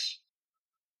that's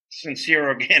sincere,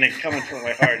 organic, coming from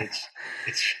my heart.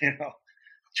 It's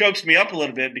chokes me up a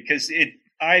little bit, because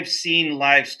I've seen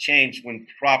lives change when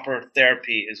proper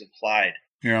therapy is applied.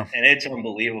 Yeah. And it's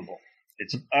unbelievable.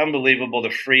 It's unbelievable the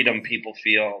freedom people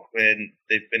feel when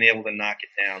they've been able to knock it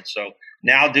down. So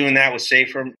now doing that with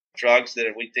safer drugs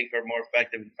that we think are more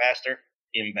effective and faster,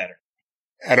 even better.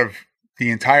 Out of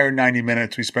the entire 90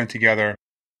 minutes we spent together,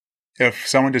 if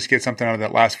someone just gets something out of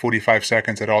that last 45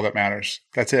 seconds, that's all that matters.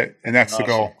 That's it. And that's awesome.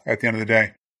 The goal at the end of the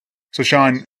day. So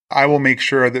Shawn, I will make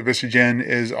sure that VistaGen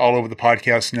is all over the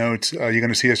podcast notes. You're going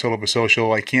to see us all over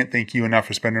social. I can't thank you enough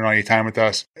for spending all your time with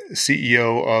us.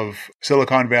 CEO of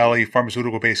Silicon Valley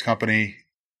pharmaceutical-based company.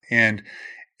 And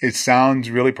it sounds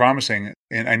really promising.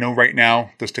 And I know right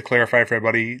now, just to clarify for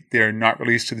everybody, they're not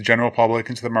released to the general public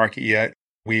and to the market yet.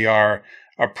 We are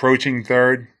approaching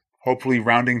third, hopefully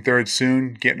rounding third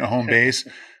soon, getting a home base.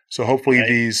 So hopefully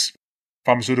these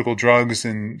pharmaceutical drugs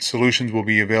and solutions will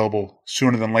be available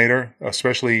sooner than later,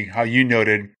 especially how you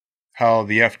noted how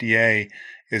the FDA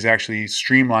is actually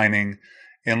streamlining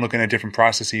and looking at different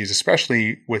processes,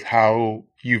 especially with how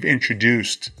you've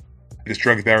introduced this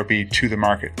drug therapy to the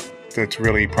market. That's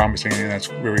really promising, and that's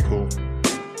very cool.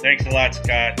 Thanks a lot,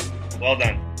 Scott. Well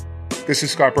done. This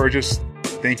is Scott Burgess.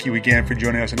 Thank you again for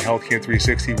joining us in Healthcare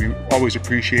 360. We always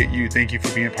appreciate you. Thank you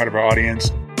for being part of our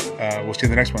audience. We'll see you in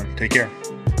the next one. Take care.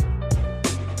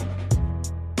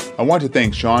 I want to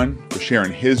thank Shawn for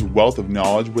sharing his wealth of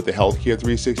knowledge with the Healthcare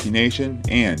 360 Nation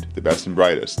and the best and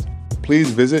brightest. Please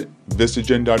visit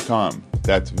VistaGen.com.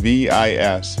 That's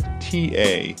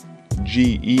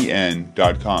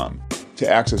VistaGen.com to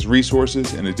access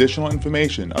resources and additional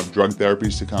information of drug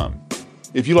therapies to come.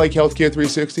 If you like Healthcare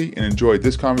 360 and enjoyed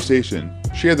this conversation,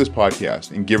 share this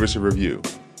podcast and give us a review.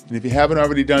 And if you haven't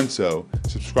already done so,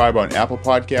 subscribe on Apple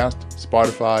Podcasts,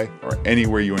 Spotify, or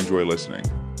anywhere you enjoy listening.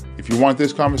 If you want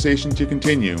this conversation to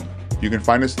continue, you can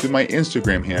find us through my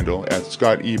Instagram handle at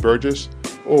Scott E. Burgess,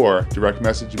 or direct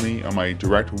message me on my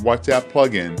direct WhatsApp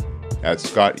plugin at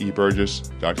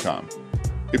scotteburgess.com.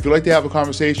 If you'd like to have a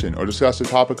conversation or discuss a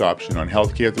topic option on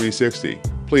Healthcare 360,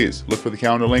 please look for the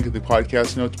calendar link in the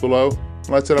podcast notes below and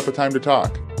let's set up a time to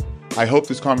talk. I hope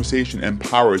this conversation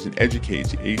empowers and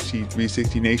educates the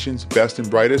HC360 Nation's best and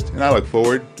brightest, and I look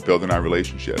forward to building our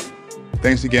relationship.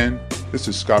 Thanks again. This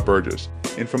is Scott Burgess,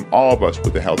 and from all of us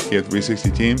with the Healthcare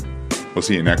 360 team, we'll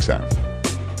see you next time.